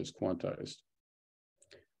charge is quantized.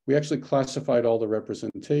 we actually classified all the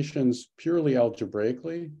representations purely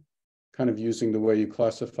algebraically, kind of using the way you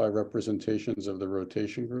classify representations of the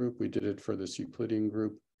rotation group. We did it for this Euclidean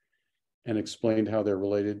group and explained how they're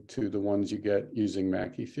related to the ones you get using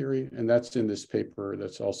Mackey theory. And that's in this paper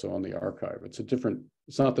that's also on the archive. It's a different,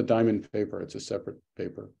 it's not the Diamond paper, it's a separate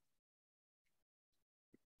paper.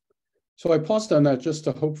 So I paused on that just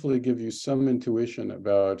to hopefully give you some intuition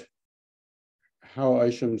about how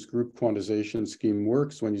Isham's group quantization scheme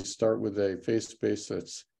works when you start with a phase space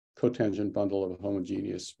that's cotangent bundle of a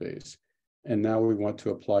homogeneous space. And now we want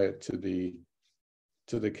to apply it to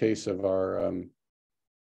the case of our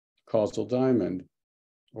causal diamond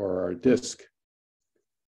or our disk.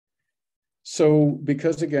 So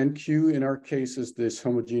because again, Q in our case is this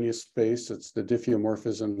homogeneous space, it's the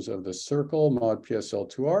diffeomorphisms of the circle mod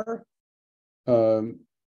PSL2R.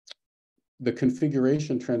 The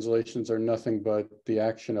configuration translations are nothing but the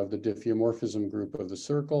action of the diffeomorphism group of the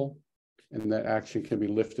circle, and that action can be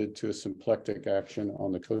lifted to a symplectic action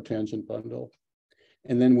on the cotangent bundle.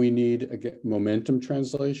 And then we need, again, momentum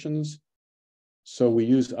translations. So we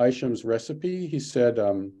used Isham's recipe. He said,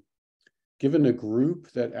 given a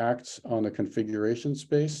group that acts on a configuration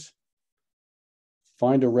space,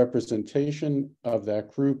 find a representation of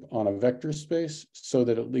that group on a vector space so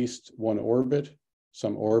that at least one orbit,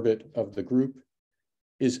 some orbit of the group,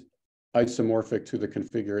 is isomorphic to the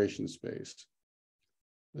configuration space.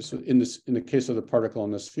 This was in the case of the particle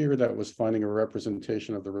in the sphere, that was finding a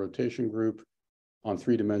representation of the rotation group on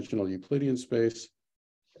three-dimensional Euclidean space,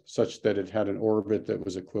 such that it had an orbit that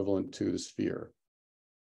was equivalent to the sphere,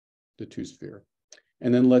 the two-sphere.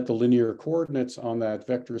 And then let the linear coordinates on that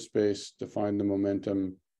vector space define the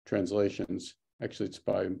momentum translations. Actually, it's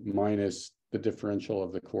by minus the differential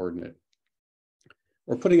of the coordinate.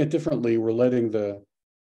 Or putting it differently, we're letting the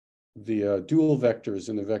dual vectors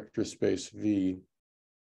in the vector space V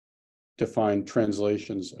define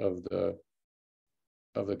translations of the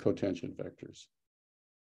cotangent vectors.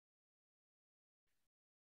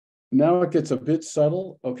 Now it gets a bit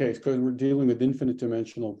subtle. Okay, because we're dealing with infinite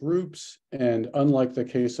dimensional groups, and unlike the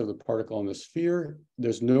case of the particle in the sphere,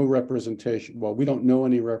 there's no representation. Well, we don't know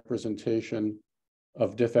any representation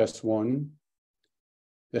of diff S1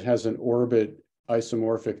 that has an orbit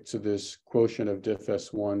isomorphic to this quotient of diff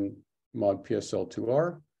S1 mod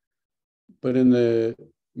PSL2R. But in the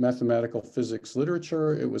mathematical physics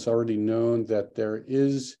literature, it was already known that there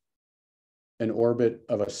is an orbit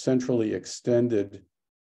of a centrally extended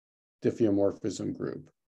diffeomorphism group.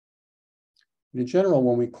 In general,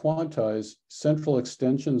 when we quantize, central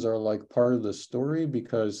extensions are like part of the story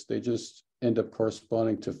because they just end up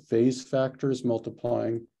corresponding to phase factors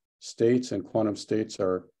multiplying states, and quantum states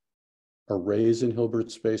are arrays in Hilbert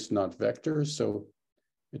space, not vectors. So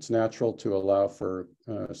it's natural to allow for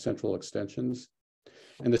central extensions.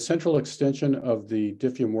 And the central extension of the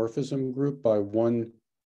diffeomorphism group by one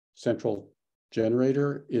central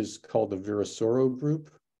generator is called the Virasoro group.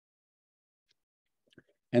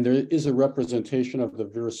 And there is a representation of the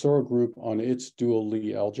Virasoro group on its dual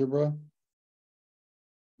Lie algebra,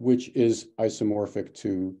 which is isomorphic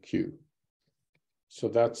to Q. So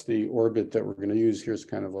that's the orbit that we're going to use. Here's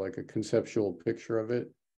kind of like a conceptual picture of it.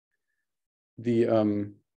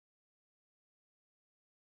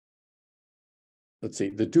 Let's see,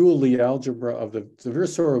 the dual Lie algebra of the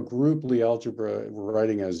Virasoro group Lie algebra, we're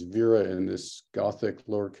writing as Vera in this Gothic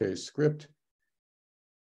lowercase script.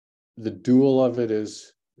 The dual of it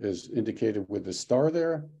is indicated with the star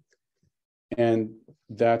there. And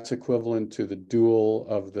that's equivalent to the dual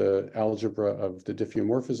of the algebra of the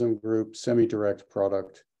diffeomorphism group, semi-direct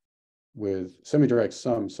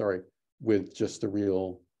sum, with just the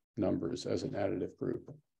real numbers as an additive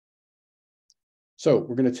group. So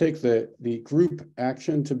we're going to take the group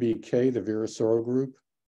action to be K, the Virasoro group,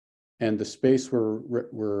 and the space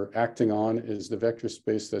we're acting on is the vector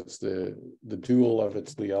space that's the dual of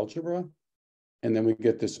its Lie algebra. And then we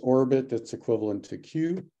get this orbit that's equivalent to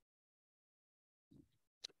Q.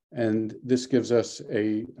 And this gives us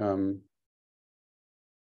a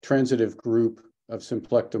transitive group of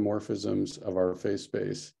symplectomorphisms of our phase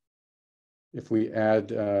space. If we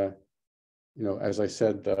add, as I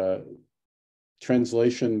said, the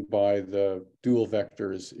translation by the dual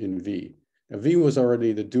vectors in V. Now, V was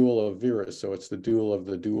already the dual of Vera, so it's the dual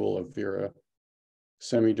of Vera,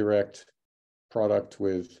 semi-direct product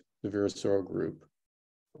with the Virasoro group.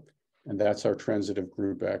 And that's our transitive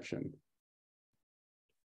group action.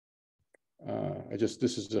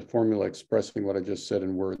 This is a formula expressing what I just said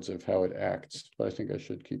in words of how it acts, but I think I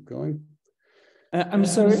should keep going. I'm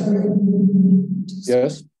sorry.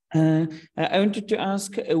 Yes? I wanted to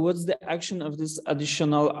ask, what's the action of this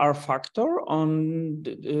additional R factor on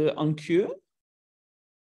Q?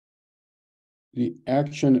 The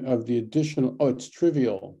action of the additional, oh, it's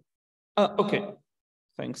trivial. Okay,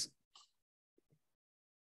 thanks.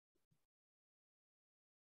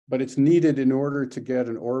 But it's needed in order to get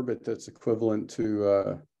an orbit that's equivalent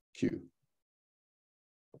to Q.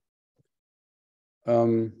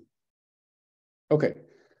 Okay,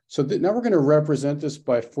 so now we're going to represent this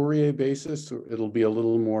by Fourier basis. So it'll be a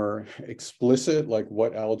little more explicit, like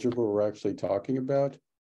what algebra we're actually talking about.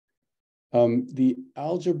 The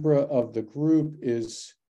algebra of the group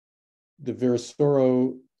is the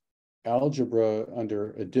Virasoro algebra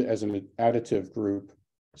as an additive group,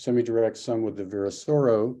 semi-direct sum with the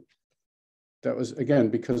Virasoro. That was, again,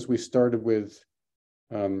 because we started with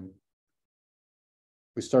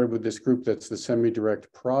this group that's the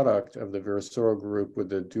semi-direct product of the Virasoro group with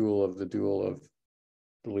the dual of the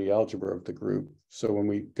Lie algebra of the group. So when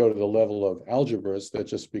we go to the level of algebras, that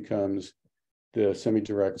just becomes the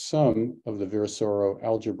semi-direct sum of the Virasoro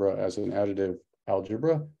algebra as an additive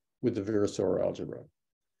algebra with the Virasoro algebra.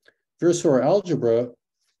 Virasoro algebra,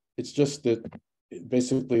 it's just that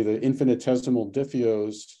basically the infinitesimal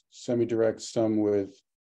diffeos semi-direct sum with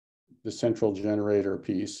the central generator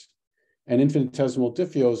piece. And infinitesimal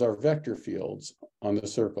diffeos are vector fields on the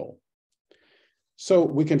circle. So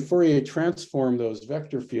we can Fourier transform those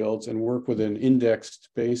vector fields and work with an indexed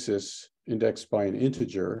basis, indexed by an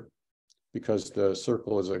integer, because the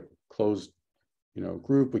circle is a closed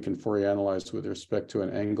group. We can Fourier analyze with respect to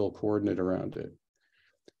an angle coordinate around it.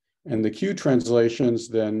 And the Q translations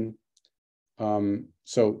then,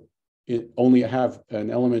 so it only have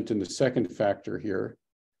an element in the second factor here.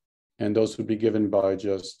 And those would be given by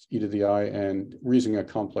just e to the I n, we're using a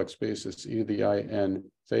complex basis, e to the I n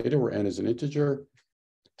theta, where n is an integer,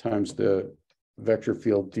 times the vector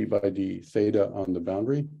field d by d theta on the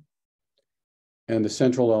boundary. And the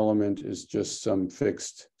central element is just some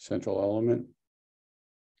fixed central element.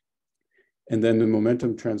 And then the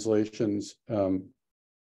momentum translations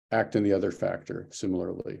act in the other factor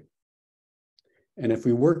similarly. And if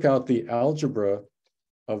we work out the algebra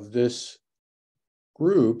of this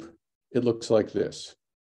group, it looks like this.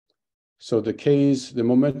 So the K's, the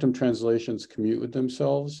momentum translations commute with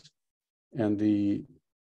themselves, and the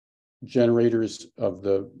generators of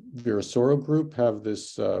the Virasoro group have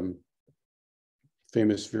this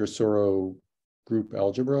famous Virasoro group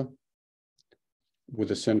algebra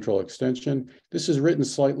with a central extension. This is written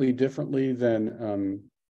slightly differently than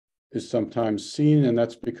is sometimes seen, and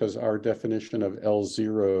that's because our definition of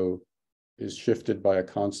L0 is shifted by a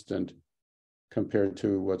constant compared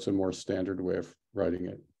to what's a more standard way of writing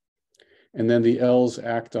it. And then the L's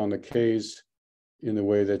act on the K's in the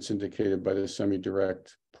way that's indicated by the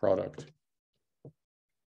semi-direct product.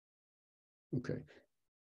 Okay.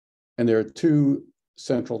 And there are two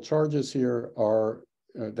central charges here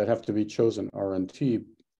that have to be chosen, R and T,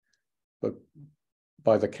 but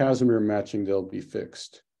by the Casimir matching, they'll be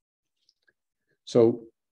fixed. So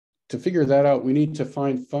to figure that out, we need to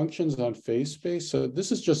find functions on phase space. So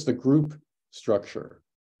this is just the group structure,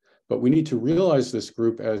 but we need to realize this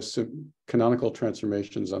group as canonical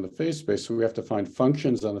transformations on the phase space. So we have to find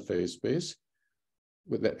functions on the phase space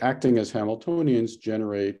with that acting as Hamiltonians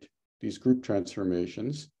generate these group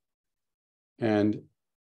transformations. And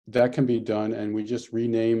that can be done, and we just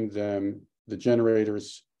rename them, the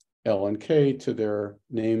generators L and K, to their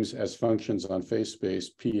names as functions on phase space,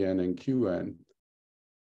 Pn and Qn.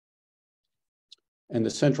 And the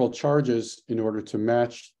central charges, in order to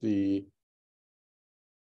match the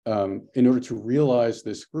in order to realize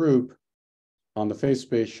this group on the phase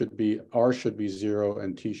space should be, R should be 0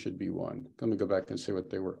 and T should be 1. Let me go back and say what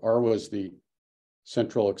they were. R was the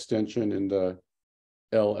central extension in the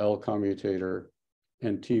LL commutator,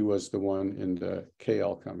 and T was the one in the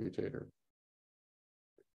KL commutator.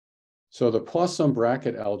 So the Poisson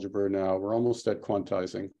bracket algebra now, we're almost at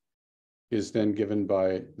quantizing, is then given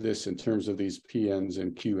by this in terms of these PNs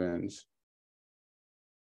and QNs.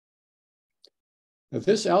 Now,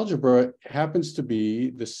 this algebra happens to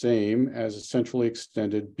be the same as a centrally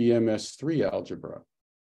extended BMS3 algebra.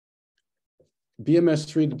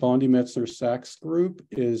 BMS3, the Bondi-Metzner-Sachs group,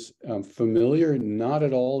 is familiar, not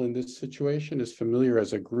at all in this situation, is familiar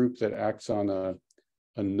as a group that acts on a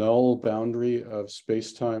null boundary of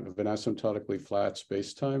space-time, of an asymptotically flat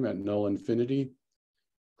space-time at null infinity,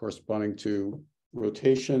 corresponding to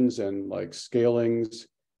rotations and like scalings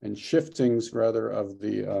and shiftings rather of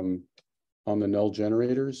the on the null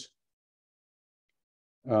generators.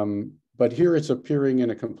 But here it's appearing in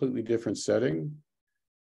a completely different setting.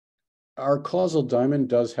 Our causal diamond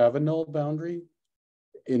does have a null boundary,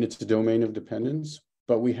 in its domain of dependence,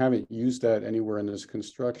 but we haven't used that anywhere in this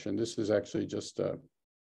construction. This is actually just a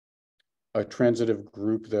transitive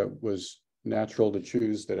group that was natural to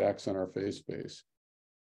choose that acts on our phase space.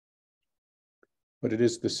 But it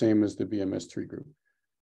is the same as the BMS3 group.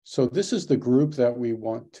 So this is the group that we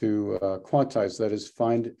want to quantize, that is,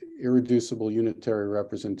 find irreducible unitary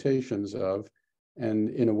representations of, and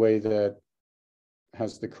in a way that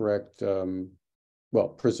has the correct, well,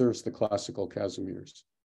 preserves the classical Casimirs.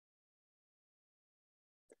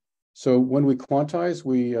 So when we quantize,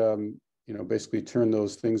 we basically turn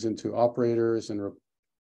those things into operators and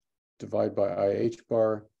divide by IH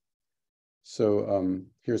bar. So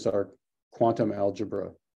here's our quantum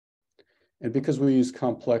algebra. And because we use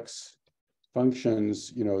complex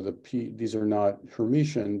functions, these are not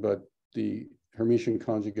Hermitian, but the Hermitian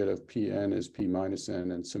conjugate of Pn is P minus n,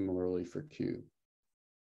 and similarly for Q.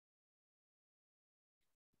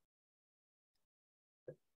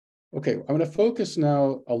 Okay, I'm going to focus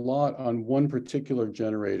now a lot on one particular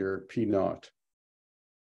generator, P naught.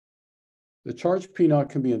 The charge P naught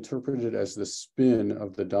can be interpreted as the spin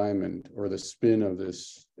of the diamond, or the spin of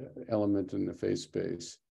this element in the phase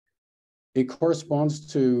space. It corresponds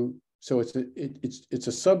to, so it's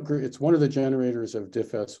a subgroup. It's one of the generators of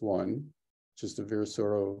diff S1, which is the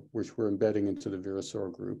Virasoro, which we're embedding into the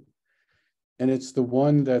Virasoro group, and it's the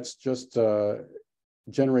one that's just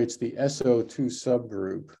generates the SO2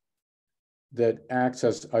 subgroup that acts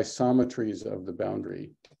as isometries of the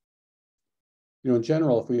boundary. In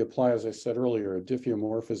general, if we apply, as I said earlier, a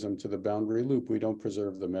diffeomorphism to the boundary loop, we don't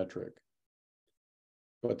preserve the metric.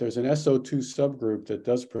 But there's an SO2 subgroup that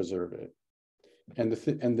does preserve it. And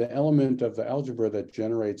the element of the algebra that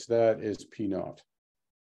generates that is P naught.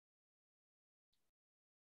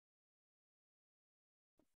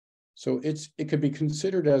 So it could be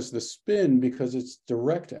considered as the spin because it's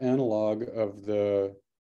direct analog of the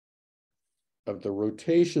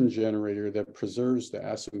rotation generator that preserves the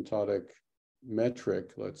asymptotic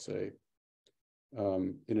metric, let's say,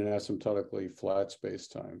 in an asymptotically flat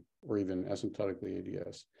spacetime, or even asymptotically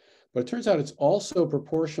ADS. But it turns out it's also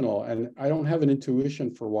proportional, and I don't have an intuition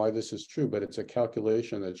for why this is true, but it's a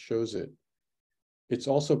calculation that shows it. It's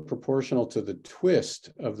also proportional to the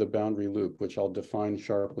twist of the boundary loop, which I'll define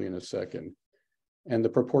sharply in a second. And the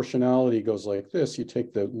proportionality goes like this. You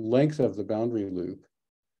take the length of the boundary loop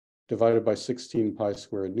divided by 16 pi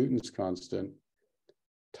squared Newton's constant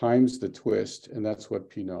times the twist, and that's what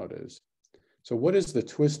P naught is. So what is the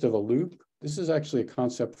twist of a loop? This is actually a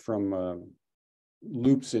concept from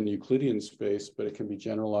loops in Euclidean space, but it can be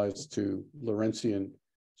generalized to Lorentzian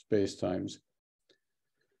spacetimes.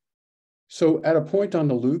 So at a point on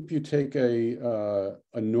the loop, you take a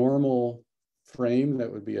normal frame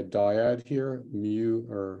that would be a dyad here, mu,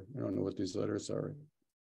 or I don't know what these letters are.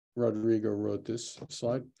 Rodrigo wrote this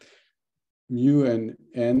slide. Mu and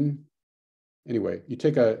n. Anyway, you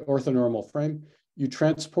take an orthonormal frame, you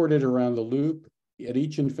transport it around the loop at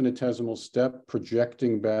each infinitesimal step,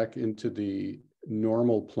 projecting back into the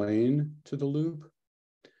normal plane to the loop.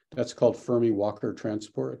 That's called Fermi-Walker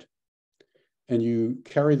transport. And you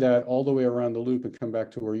carry that all the way around the loop and come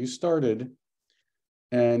back to where you started.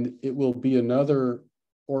 And it will be another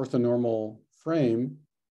orthonormal frame,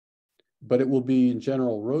 but it will be in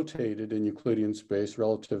general rotated in Euclidean space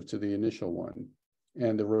relative to the initial one.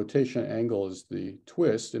 And the rotation angle is the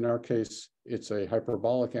twist. In our case, it's a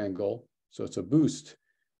hyperbolic angle, so it's a boost.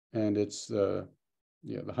 And it's the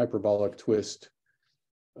hyperbolic twist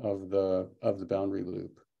of the boundary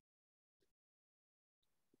loop.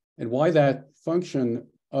 And why that function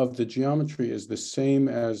of the geometry is the same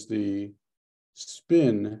as the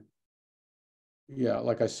spin, yeah,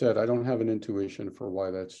 like I said, I don't have an intuition for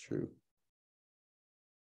why that's true.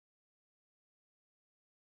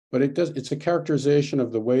 But it's a characterization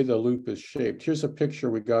of the way the loop is shaped. Here's a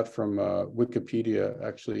picture we got from Wikipedia,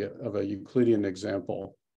 actually, of a Euclidean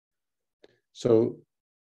example. So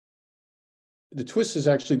the twist is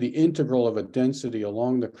actually the integral of a density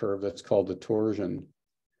along the curve that's called the torsion.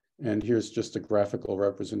 And here's just a graphical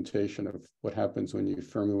representation of what happens when you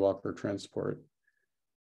Fermi-Walker transport.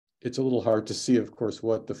 It's a little hard to see, of course,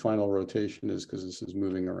 what the final rotation is because this is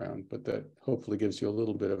moving around, but that hopefully gives you a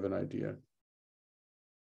little bit of an idea.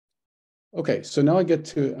 Okay, so now I'm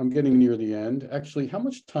getting near the end. Actually, how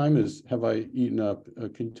much time have I eaten up?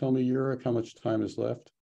 Can you tell me, Jurek, how much time is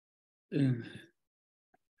left? We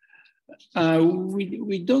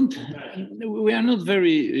are not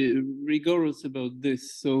very rigorous about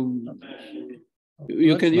this, so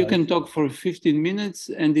you can talk for 15 minutes,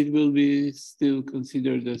 and it will be still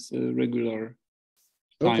considered as a regular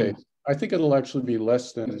time. Okay, I think it'll actually be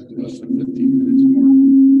less than 15 minutes more.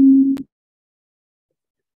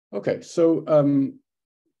 Okay, so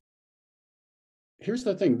here's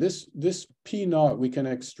the thing. This P naught we can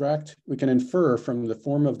infer from the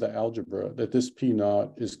form of the algebra that this P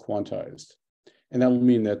naught is quantized. And that will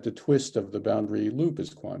mean that the twist of the boundary loop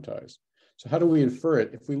is quantized. So how do we infer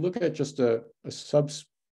it? If we look at just a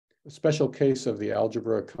special case of the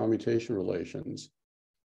algebra commutation relations,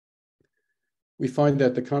 we find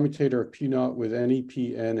that the commutator of P naught with any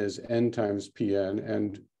Pn is n times Pn,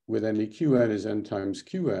 and with any Qn is n times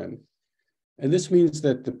Qn. And this means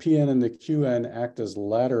that the Pn and the Qn act as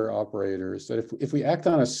ladder operators, that if we act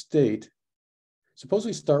on a state, suppose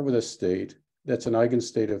we start with a state that's an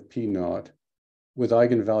eigenstate of P naught with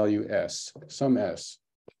eigenvalue s, some s.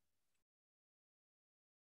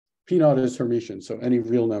 P naught is Hermitian, so any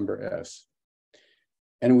real number s.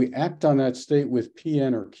 And we act on that state with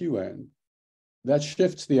Pn or Qn, that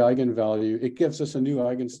shifts the eigenvalue. It gives us a new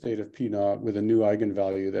eigenstate of P naught with a new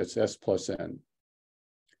eigenvalue that's s plus n.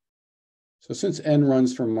 So since n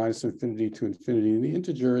runs from minus infinity to infinity in the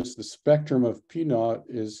integers, the spectrum of P naught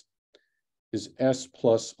is s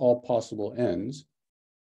plus all possible n's.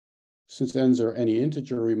 Since n's are any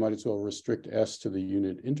integer, we might as well restrict s to the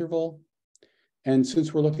unit interval. And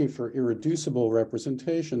since we're looking for irreducible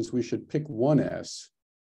representations, we should pick one s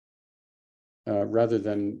rather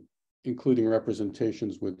than including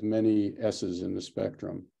representations with many s's in the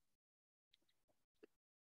spectrum.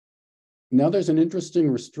 Now there's an interesting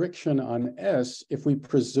restriction on s if we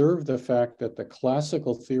preserve the fact that the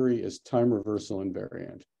classical theory is time reversal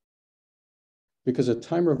invariant. Because a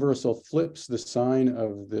time reversal flips the sign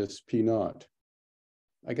of this P naught.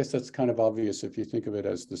 I guess that's kind of obvious if you think of it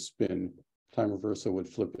as the spin. Time reversal would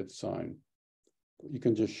flip its sign. You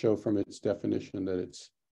can just show from its definition that its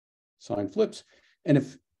sign flips.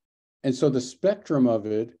 And so the spectrum of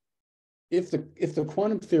it, if the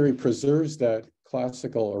quantum theory preserves that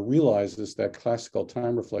classical or realizes that classical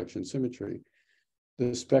time reflection symmetry,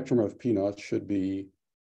 the spectrum of P naught should be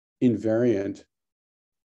invariant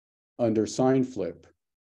under sign flip.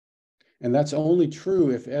 And that's only true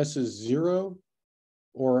if s is 0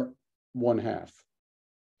 or 1/2.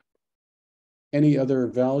 Any other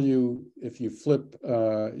value, if you flip,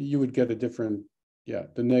 you would get a different,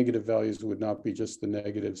 the negative values would not be just the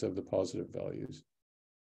negatives of the positive values.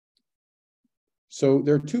 So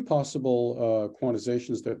there are two possible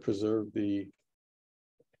quantizations that preserve the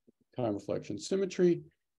time reflection symmetry,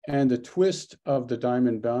 and the twist of the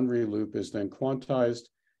diamond boundary loop is then quantized.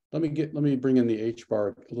 Let me bring in the H bar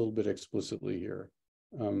a little bit explicitly here,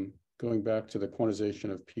 going back to the quantization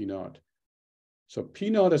of P naught. So P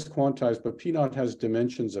naught is quantized, but P naught has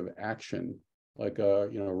dimensions of action, like a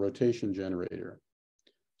rotation generator.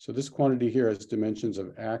 So this quantity here has dimensions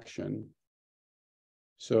of action.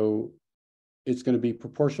 So it's going to be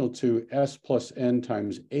proportional to s plus n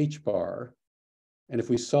times H bar. And if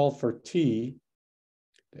we solve for T,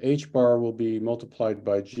 the H bar will be multiplied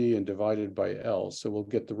by G and divided by L. So we'll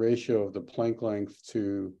get the ratio of the Planck length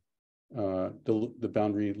to the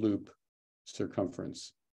boundary loop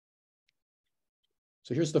circumference.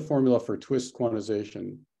 So here's the formula for twist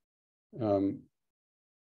quantization.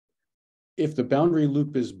 If the boundary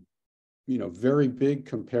loop is very big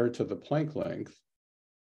compared to the Planck length,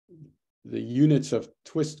 the units of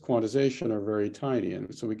twist quantization are very tiny.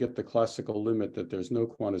 And so we get the classical limit that there's no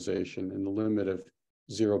quantization, and the limit of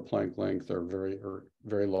 0 Planck length are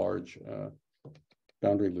very large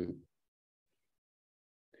boundary loop.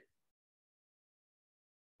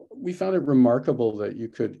 We found it remarkable that you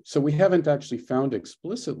could, so we haven't actually found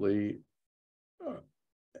explicitly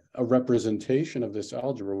a representation of this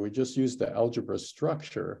algebra. We just used the algebra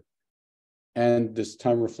structure and this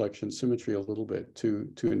time reflection symmetry a little bit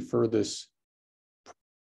to infer this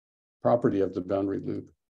property of the boundary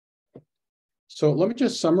loop. So let me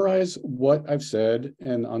just summarize what I've said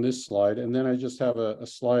and on this slide, and then I just have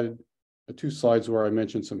two slides where I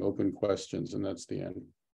mentioned some open questions, and that's the end.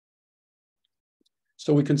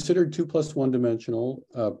 So we considered 2 + 1 dimensional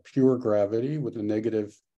pure gravity with a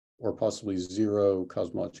negative or possibly 0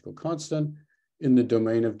 cosmological constant in the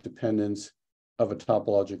domain of dependence of a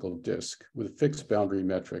topological disk with a fixed boundary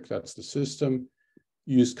metric. That's the system.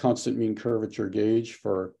 Used constant mean curvature gauge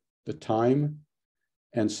for the time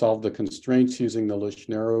and solved the constraints using the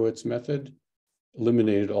Lish-Narowitz method,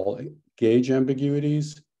 eliminated all gauge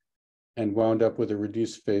ambiguities, and wound up with a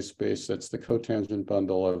reduced phase space that's the cotangent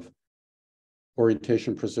bundle of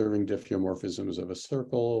orientation preserving diffeomorphisms of a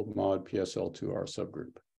circle, mod PSL2R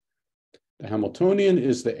subgroup. The Hamiltonian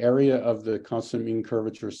is the area of the constant mean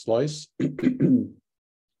curvature slice, and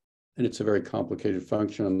it's a very complicated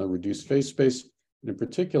function on the reduced phase space. And in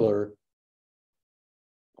particular,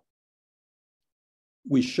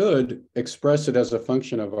 we should express it as a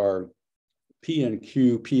function of our P and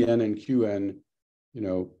Q, Pn and Qn,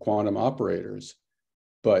 quantum operators,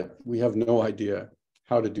 but we have no idea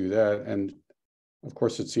how to do that. And of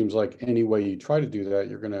course, it seems like any way you try to do that,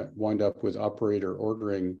 you're going to wind up with operator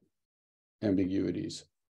ordering ambiguities.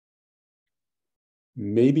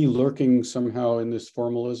 Maybe lurking somehow in this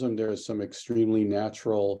formalism, there is some extremely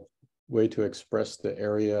natural way to express the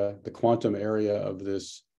area, the quantum area of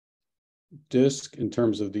this disk in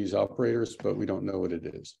terms of these operators, but we don't know what it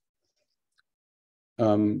is.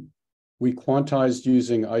 We quantized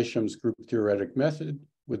using Isham's group-theoretic method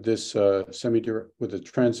with this with a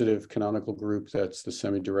transitive canonical group that's the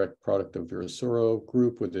semi-direct product of Virasoro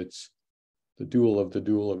group with the dual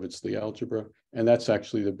of its Lie algebra, and that's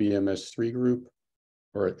actually the BMS3 group,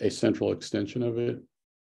 or a central extension of it.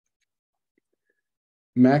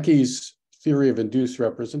 Mackey's theory of induced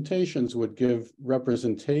representations would give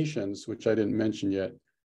representations, which I didn't mention yet,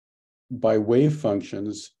 by wave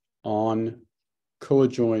functions on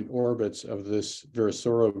coadjoint orbits of this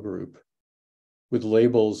Virasoro group with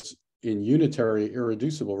labels in unitary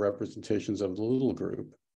irreducible representations of the little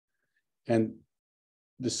group. And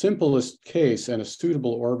the simplest case and a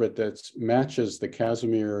suitable orbit that matches the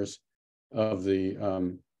Casimirs of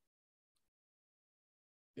the,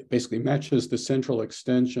 basically matches the central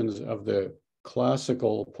extensions of the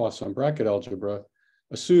classical Poisson bracket algebra,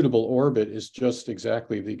 a suitable orbit is just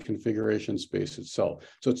exactly the configuration space itself.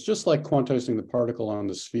 So it's just like quantizing the particle on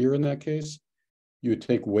the sphere in that case. You would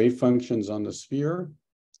take wave functions on the sphere,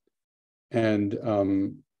 and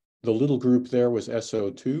the little group there was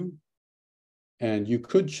SO2, and you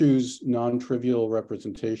could choose non-trivial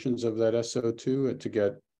representations of that SO2 to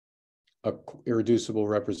get a irreducible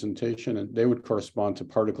representation, and they would correspond to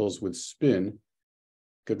particles with spin.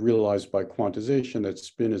 Could realize by quantization that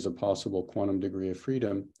spin is a possible quantum degree of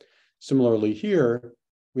freedom. Similarly here,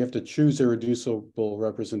 we have to choose irreducible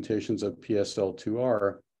representations of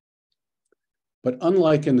PSL2R. But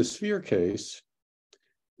unlike in the sphere case,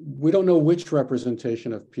 we don't know which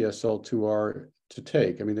representation of PSL2R to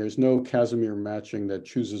take. I mean, there's no Casimir matching that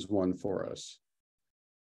chooses one for us.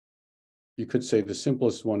 You could say the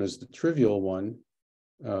simplest one is the trivial one,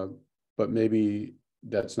 but maybe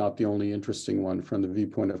that's not the only interesting one from the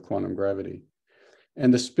viewpoint of quantum gravity.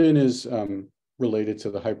 And the spin is related to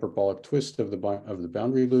the hyperbolic twist of the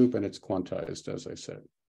boundary loop, and it's quantized, as I said.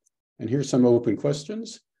 And here's some open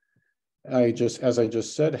questions. As I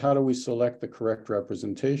just said, how do we select the correct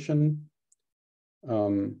representation?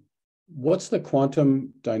 What's the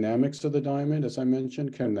quantum dynamics of the diamond? As I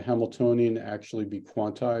mentioned, can the Hamiltonian actually be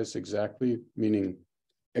quantized exactly, meaning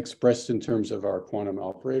expressed in terms of our quantum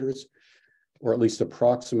operators, or at least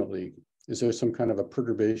approximately? Is there some kind of a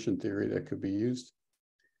perturbation theory that could be used?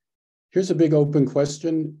 Here's a big open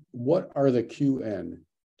question. What are the Qn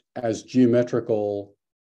as geometrical,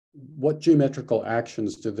 what geometrical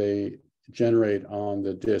actions do they generate on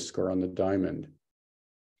the disk or on the diamond?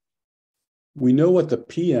 We know what the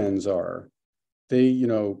Pn's are. They,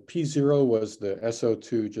 P0 was the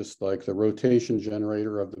SO2, just like the rotation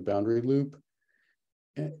generator of the boundary loop.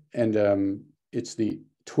 And it's the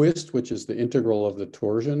twist, which is the integral of the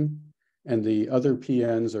torsion. And the other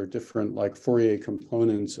Pn's are different, like Fourier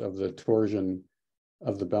components of the torsion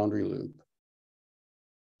of the boundary loop.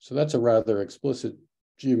 So that's a rather explicit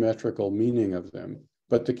geometrical meaning of them.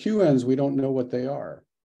 But the Qn's, we don't know what they are.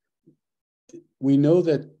 We know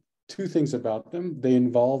that two things about them. They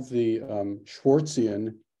involve the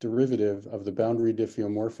Schwarzian derivative of the boundary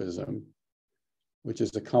diffeomorphism, which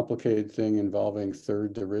is a complicated thing involving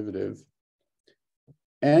third derivative.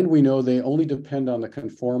 And we know they only depend on the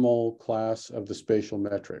conformal class of the spatial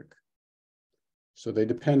metric. So they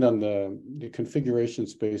depend on the configuration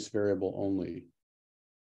space variable only.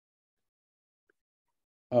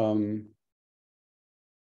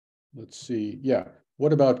 Let's see, yeah.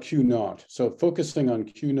 What about Q naught? So focusing on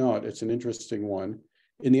Q naught, it's an interesting one.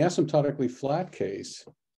 In the asymptotically flat case,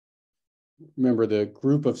 remember the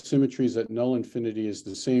group of symmetries at null infinity is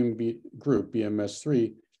the same group,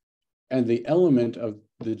 BMS3, and the element of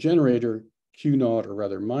the generator Q naught, or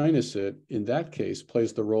rather minus it, in that case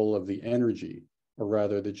plays the role of the energy, or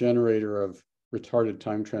rather the generator of retarded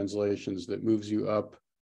time translations that moves you up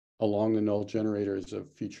along the null generators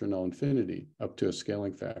of future null infinity up to a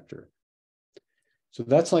scaling factor. So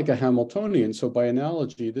that's like a Hamiltonian. So by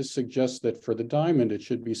analogy, this suggests that for the diamond, it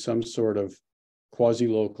should be some sort of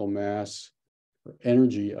quasi-local mass or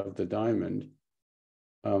energy of the diamond.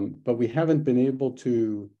 But we haven't been able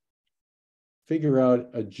to figure out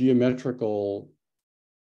a geometrical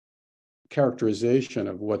characterization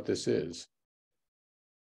of what this is.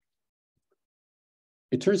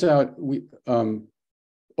 It turns out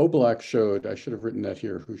Oblak showed, I should have written that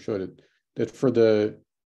here, who showed it, that for the,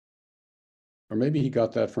 or maybe he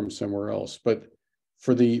got that from somewhere else, but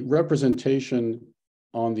for the representation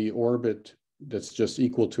on the orbit that's just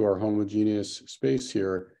equal to our homogeneous space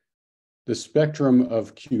here, the spectrum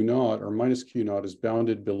of Q naught or minus Q naught is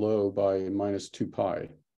bounded below by minus 2 pi.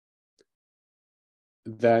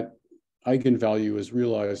 That eigenvalue is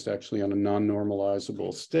realized actually on a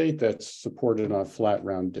non-normalizable state that's supported on a flat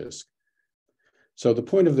round disk. So the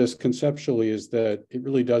point of this conceptually is that it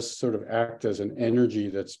really does sort of act as an energy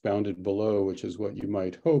that's bounded below, which is what you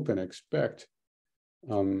might hope and expect,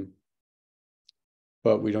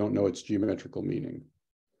 but we don't know its geometrical meaning.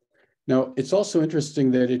 Now, it's also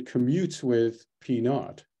interesting that it commutes with P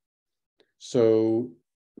naught. So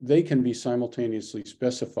they can be simultaneously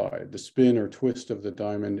specified, the spin or twist of the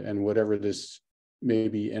diamond and whatever this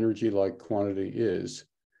maybe energy-like quantity is.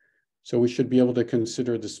 So we should be able to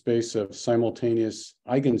consider the space of simultaneous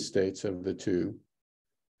eigenstates of the two.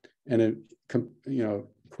 And a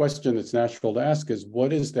question that's natural to ask is,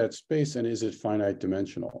 what is that space and is it finite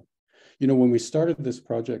dimensional? You know, when we started this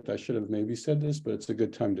project, I should have maybe said this, but it's a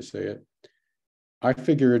good time to say it. I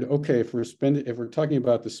figured, okay, if we're talking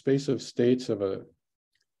about the space of states of a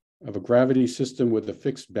gravity system with a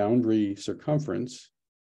fixed boundary circumference,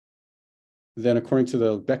 then according to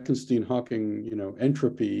the Bekenstein-Hawking,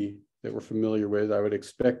 entropy that we're familiar with, I would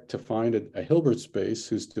expect to find a Hilbert space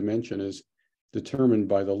whose dimension is determined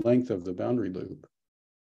by the length of the boundary loop.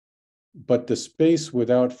 But the space with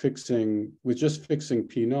just fixing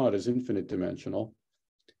P naught is infinite dimensional.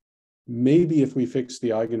 Maybe if we fix the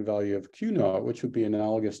eigenvalue of Q naught, which would be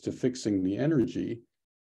analogous to fixing the energy,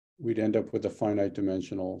 we'd end up with a finite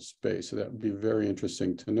dimensional space. So that would be very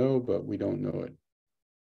interesting to know, but we don't know it.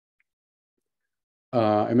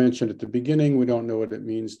 I mentioned at the beginning, we don't know what it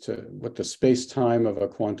means what the space-time of a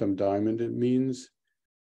quantum diamond it means.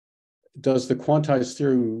 Does the quantized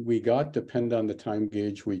theory we got depend on the time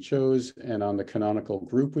gauge we chose and on the canonical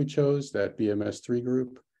group we chose, that BMS3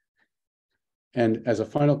 group? And as a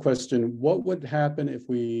final question, what would happen if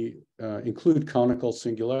we include conical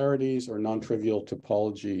singularities or non-trivial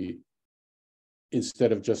topology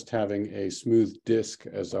instead of just having a smooth disk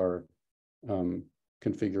as our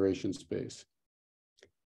configuration space?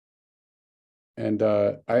 And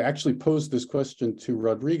I actually posed this question to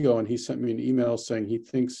Rodrigo, and he sent me an email saying he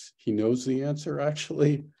thinks he knows the answer,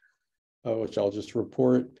 actually, which I'll just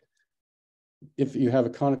report. If you have a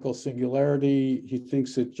conical singularity, he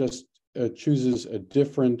thinks it just chooses a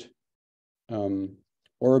different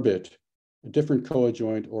orbit, a different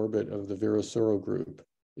coadjoint orbit of the Virasoro group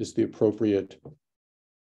is the appropriate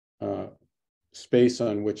space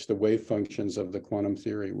on which the wave functions of the quantum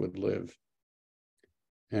theory would live.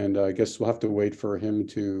 And I guess we'll have to wait for him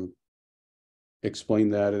to explain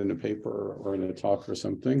that in a paper or in a talk or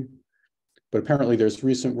something. But apparently there's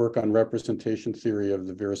recent work on representation theory of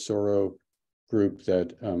the Virasoro group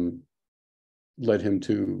that led him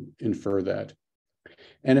to infer that.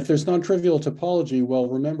 And if there's non-trivial topology, well,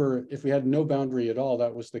 remember, if we had no boundary at all,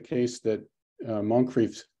 that was the case that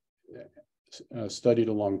Moncrief studied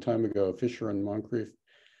a long time ago, Fisher and Moncrief.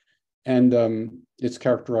 And it's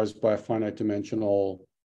characterized by a finite dimensional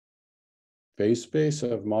phase space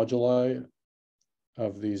of moduli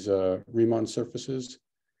of these Riemann surfaces.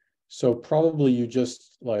 So probably you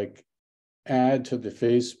just like add to the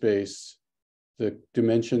phase space the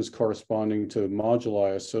dimensions corresponding to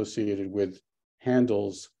moduli associated with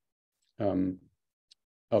handles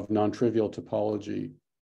of non-trivial topology.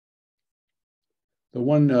 The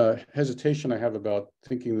one hesitation I have about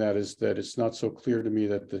thinking that is that it's not so clear to me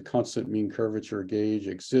that the constant mean curvature gauge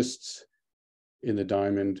exists in the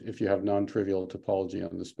diamond if you have non-trivial topology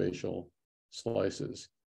on the spatial slices.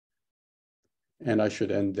 And I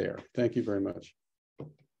should end there. Thank you very much.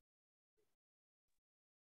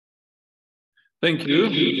 Thank you.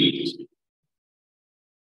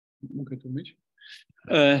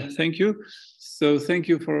 Thank you. So thank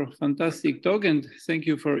you for a fantastic talk, and thank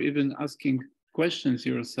you for even asking questions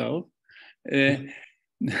yourself.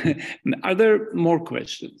 Are there more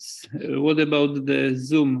questions? What about the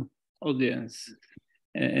Zoom audience?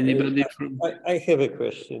 Anybody from? I have a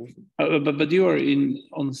question. But you are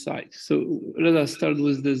on site. So let us start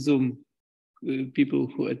with the Zoom people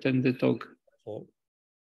who attend the talk.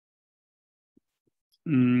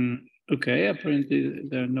 Okay, apparently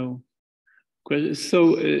there are no questions.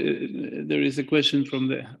 So there is a question from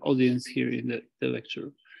the audience here in the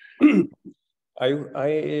lecture.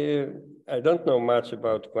 I don't know much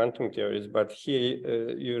about quantum theories, but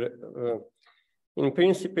here In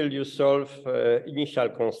principle, you solve initial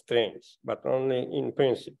constraints, but only in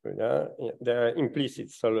principle. There are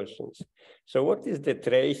implicit solutions. So what is the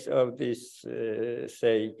trace of this,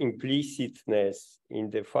 say, implicitness in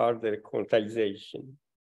the further quantization?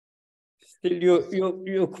 Still,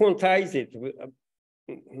 you quantize it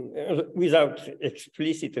without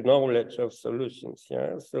explicit knowledge of solutions.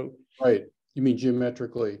 Yeah. So right. You mean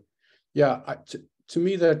geometrically? Yeah. To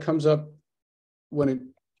me, that comes up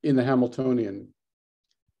when in the Hamiltonian.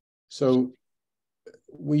 So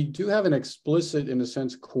we do have an explicit, in a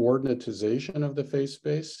sense, coordinatization of the phase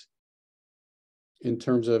space in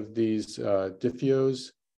terms of these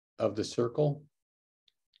diffeos of the circle,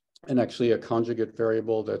 and actually a conjugate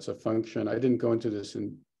variable that's a function. I didn't go into this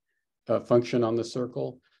in a function on the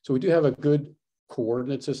circle. So we do have a good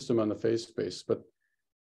coordinate system on the phase space, but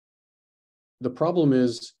the problem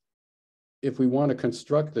is if we want to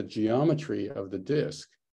construct the geometry of the disk,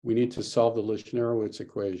 we need to solve the Lishnerowitz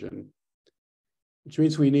equation, which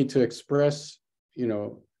means we need to express,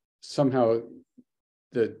 somehow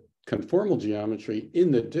the conformal geometry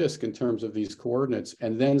in the disk in terms of these coordinates,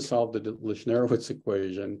 and then solve the Lishnerowitz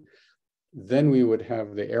equation. Then we would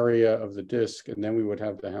have the area of the disk, and then we would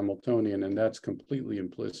have the Hamiltonian, and that's completely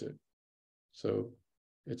implicit. So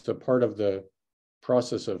it's a part of the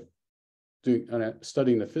process of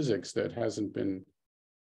studying the physics that hasn't been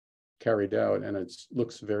carried out, and it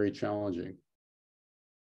looks very challenging.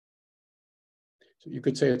 So you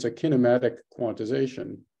could say it's a kinematic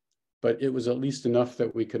quantization, but it was at least enough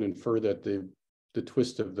that we could infer that the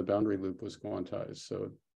twist of the boundary loop was quantized. So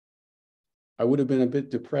I would have been a bit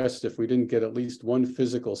depressed if we didn't get at least one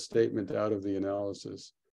physical statement out of the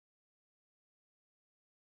analysis.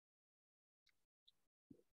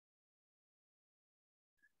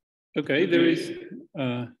 Okay, there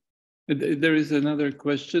is another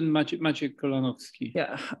question, Maciej Kolanowski.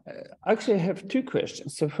 Yeah, actually I have two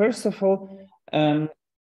questions. So first of all,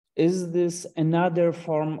 is this another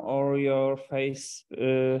form or your phase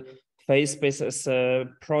space as a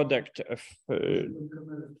product of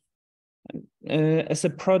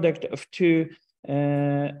two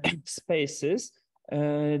spaces?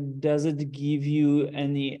 Does it give you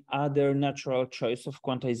any other natural choice of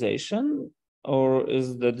quantization, or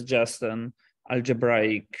is that just an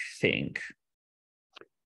algebraic thing?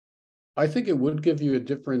 I think it would give you a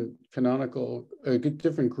different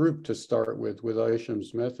different group to start with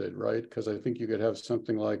Isham's method, right? Because I think you could have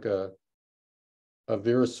something like a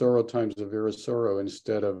Virasoro times a Virasoro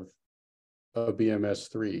instead of a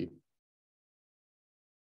BMS3.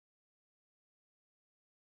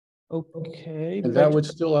 Okay. And that would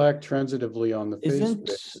still act transitively on the phase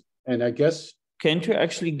space. And I guess... Can't you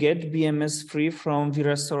actually get BMS3 from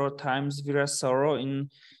Virasoro times Virasoro in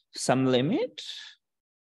some limit?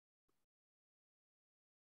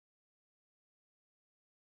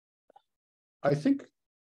 I think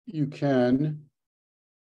you can.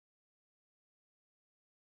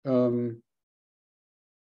 I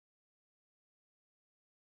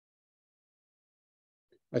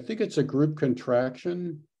think it's a group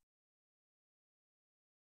contraction,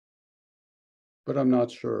 but I'm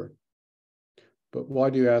not sure. But why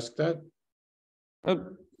do you ask that?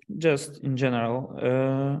 Just in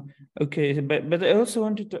general. Okay, but I also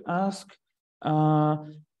wanted to ask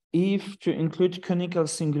if to include conical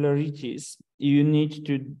singularities, you need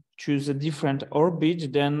to choose a different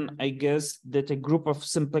orbit, then I guess that a group of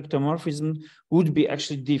symplectomorphism would be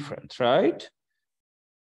actually different, right?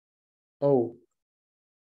 Oh.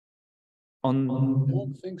 I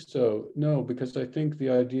don't think so. No, because I think the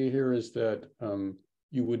idea here is that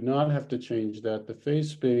you would not have to change that. The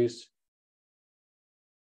phase space,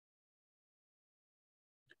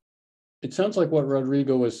 it sounds like what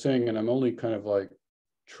Rodrigo was saying, and I'm only kind of like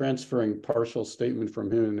transferring partial statement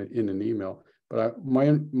from him in an email. But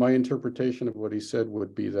my interpretation of what he said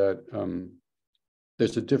would be that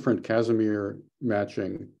there's a different Casimir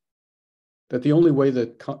matching, that the only way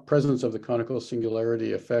that presence of the conical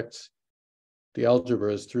singularity affects the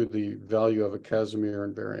algebra is through the value of a Casimir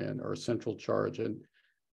invariant or central charge.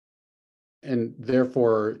 And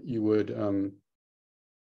therefore you would,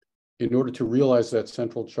 in order to realize that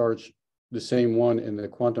central charge, the same one in the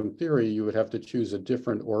quantum theory, you would have to choose a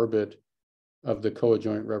different orbit of the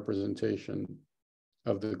coadjoint representation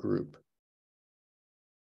of the group,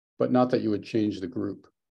 but not that you would change the group.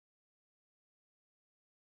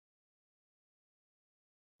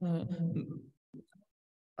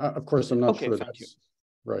 Of course, I'm not sure that's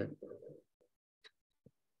right.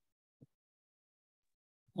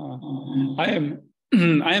 I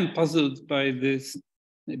am puzzled by this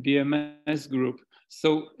BMS group.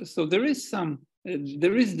 So there is some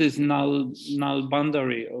there is this null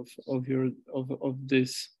boundary of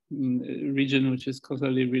this region, which is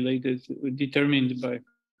causally related, determined by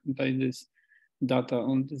this data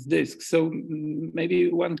on this disk. So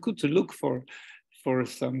maybe one could look for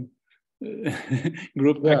some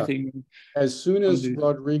group acting. As soon as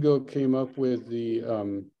Rodrigo came up with the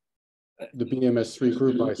BMS3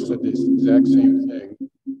 group, I said this exact same thing.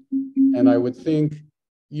 And I would think,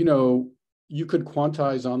 you know, you could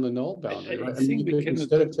quantize on the null boundary, right? I mean,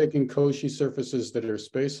 instead of taking Cauchy surfaces that are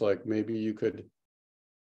space-like, maybe you could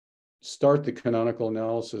start the canonical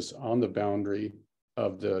analysis on the boundary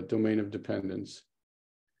of the domain of dependence.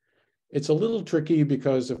 It's a little tricky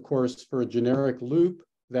because, of course, for a generic loop,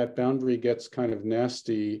 that boundary gets kind of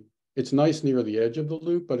nasty. It's nice near the edge of the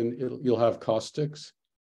loop, but you'll have caustics.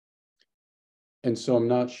 And so I'm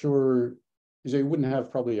not sure, you wouldn't have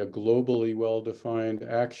probably a globally well-defined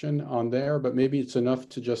action on there, but maybe it's enough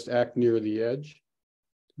to just act near the edge.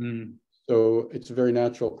 So it's a very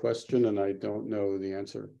natural question, and I don't know the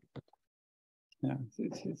answer. Yeah,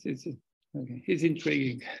 okay. It's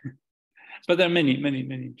intriguing. But there are many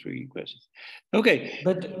intriguing questions. Okay.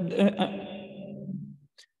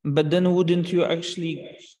 But then wouldn't you actually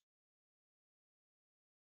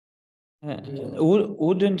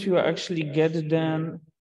get then?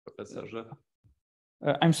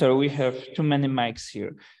 I'm sorry, we have too many mics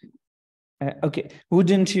here. Okay,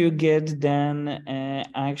 wouldn't you get then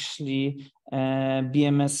actually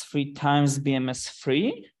BMS3 times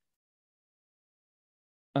BMS3?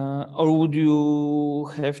 Or would you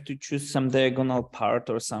have to choose some diagonal part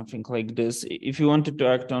or something like this if you wanted to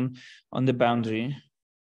act on the boundary?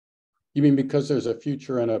 You mean because there's a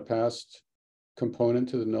future and a past component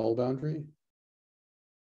to the null boundary?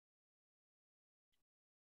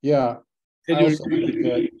 Yeah. I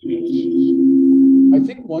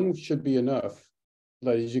think one should be enough.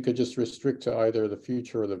 That is, you could just restrict to either the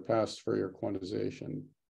future or the past for your quantization,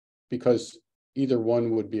 because either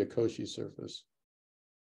one would be a Cauchy surface.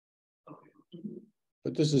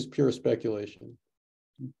 But this is pure speculation.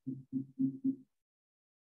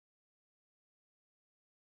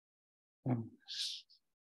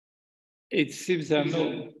 It seems there are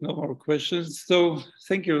no more questions. So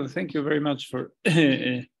thank you very much for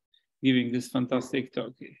giving this fantastic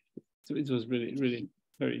talk. It was really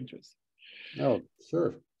very interesting. Oh,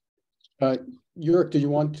 sure. Jörg, do you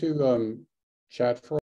want to chat for